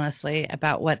individual, honestly,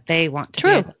 about what they want to be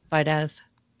True. identified as.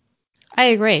 I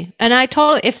agree. And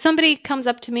if somebody comes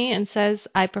up to me and says,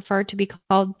 I prefer to be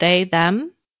called they,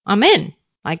 them, I'm in.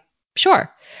 Like,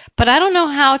 sure. But I don't know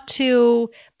how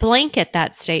to blanket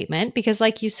that statement because,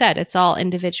 like you said, it's all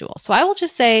individual. So I will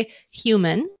just say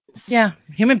humans. Yeah,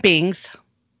 human beings,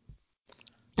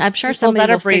 I'm sure people somebody that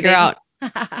are will figure breathing. out.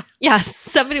 Yes,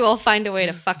 somebody will find a way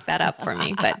to fuck that up for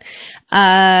me. But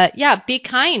yeah, be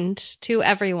kind to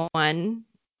everyone.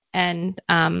 And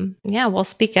yeah, we'll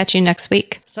speak at you next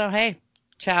week. So hey,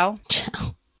 ciao.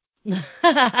 Ciao.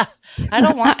 I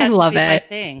don't want I that to love be my it.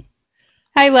 thing.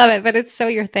 I love it, but it's so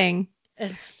your thing.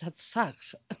 That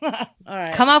sucks. All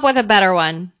right, Come up with a better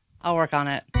one. I'll work on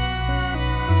it.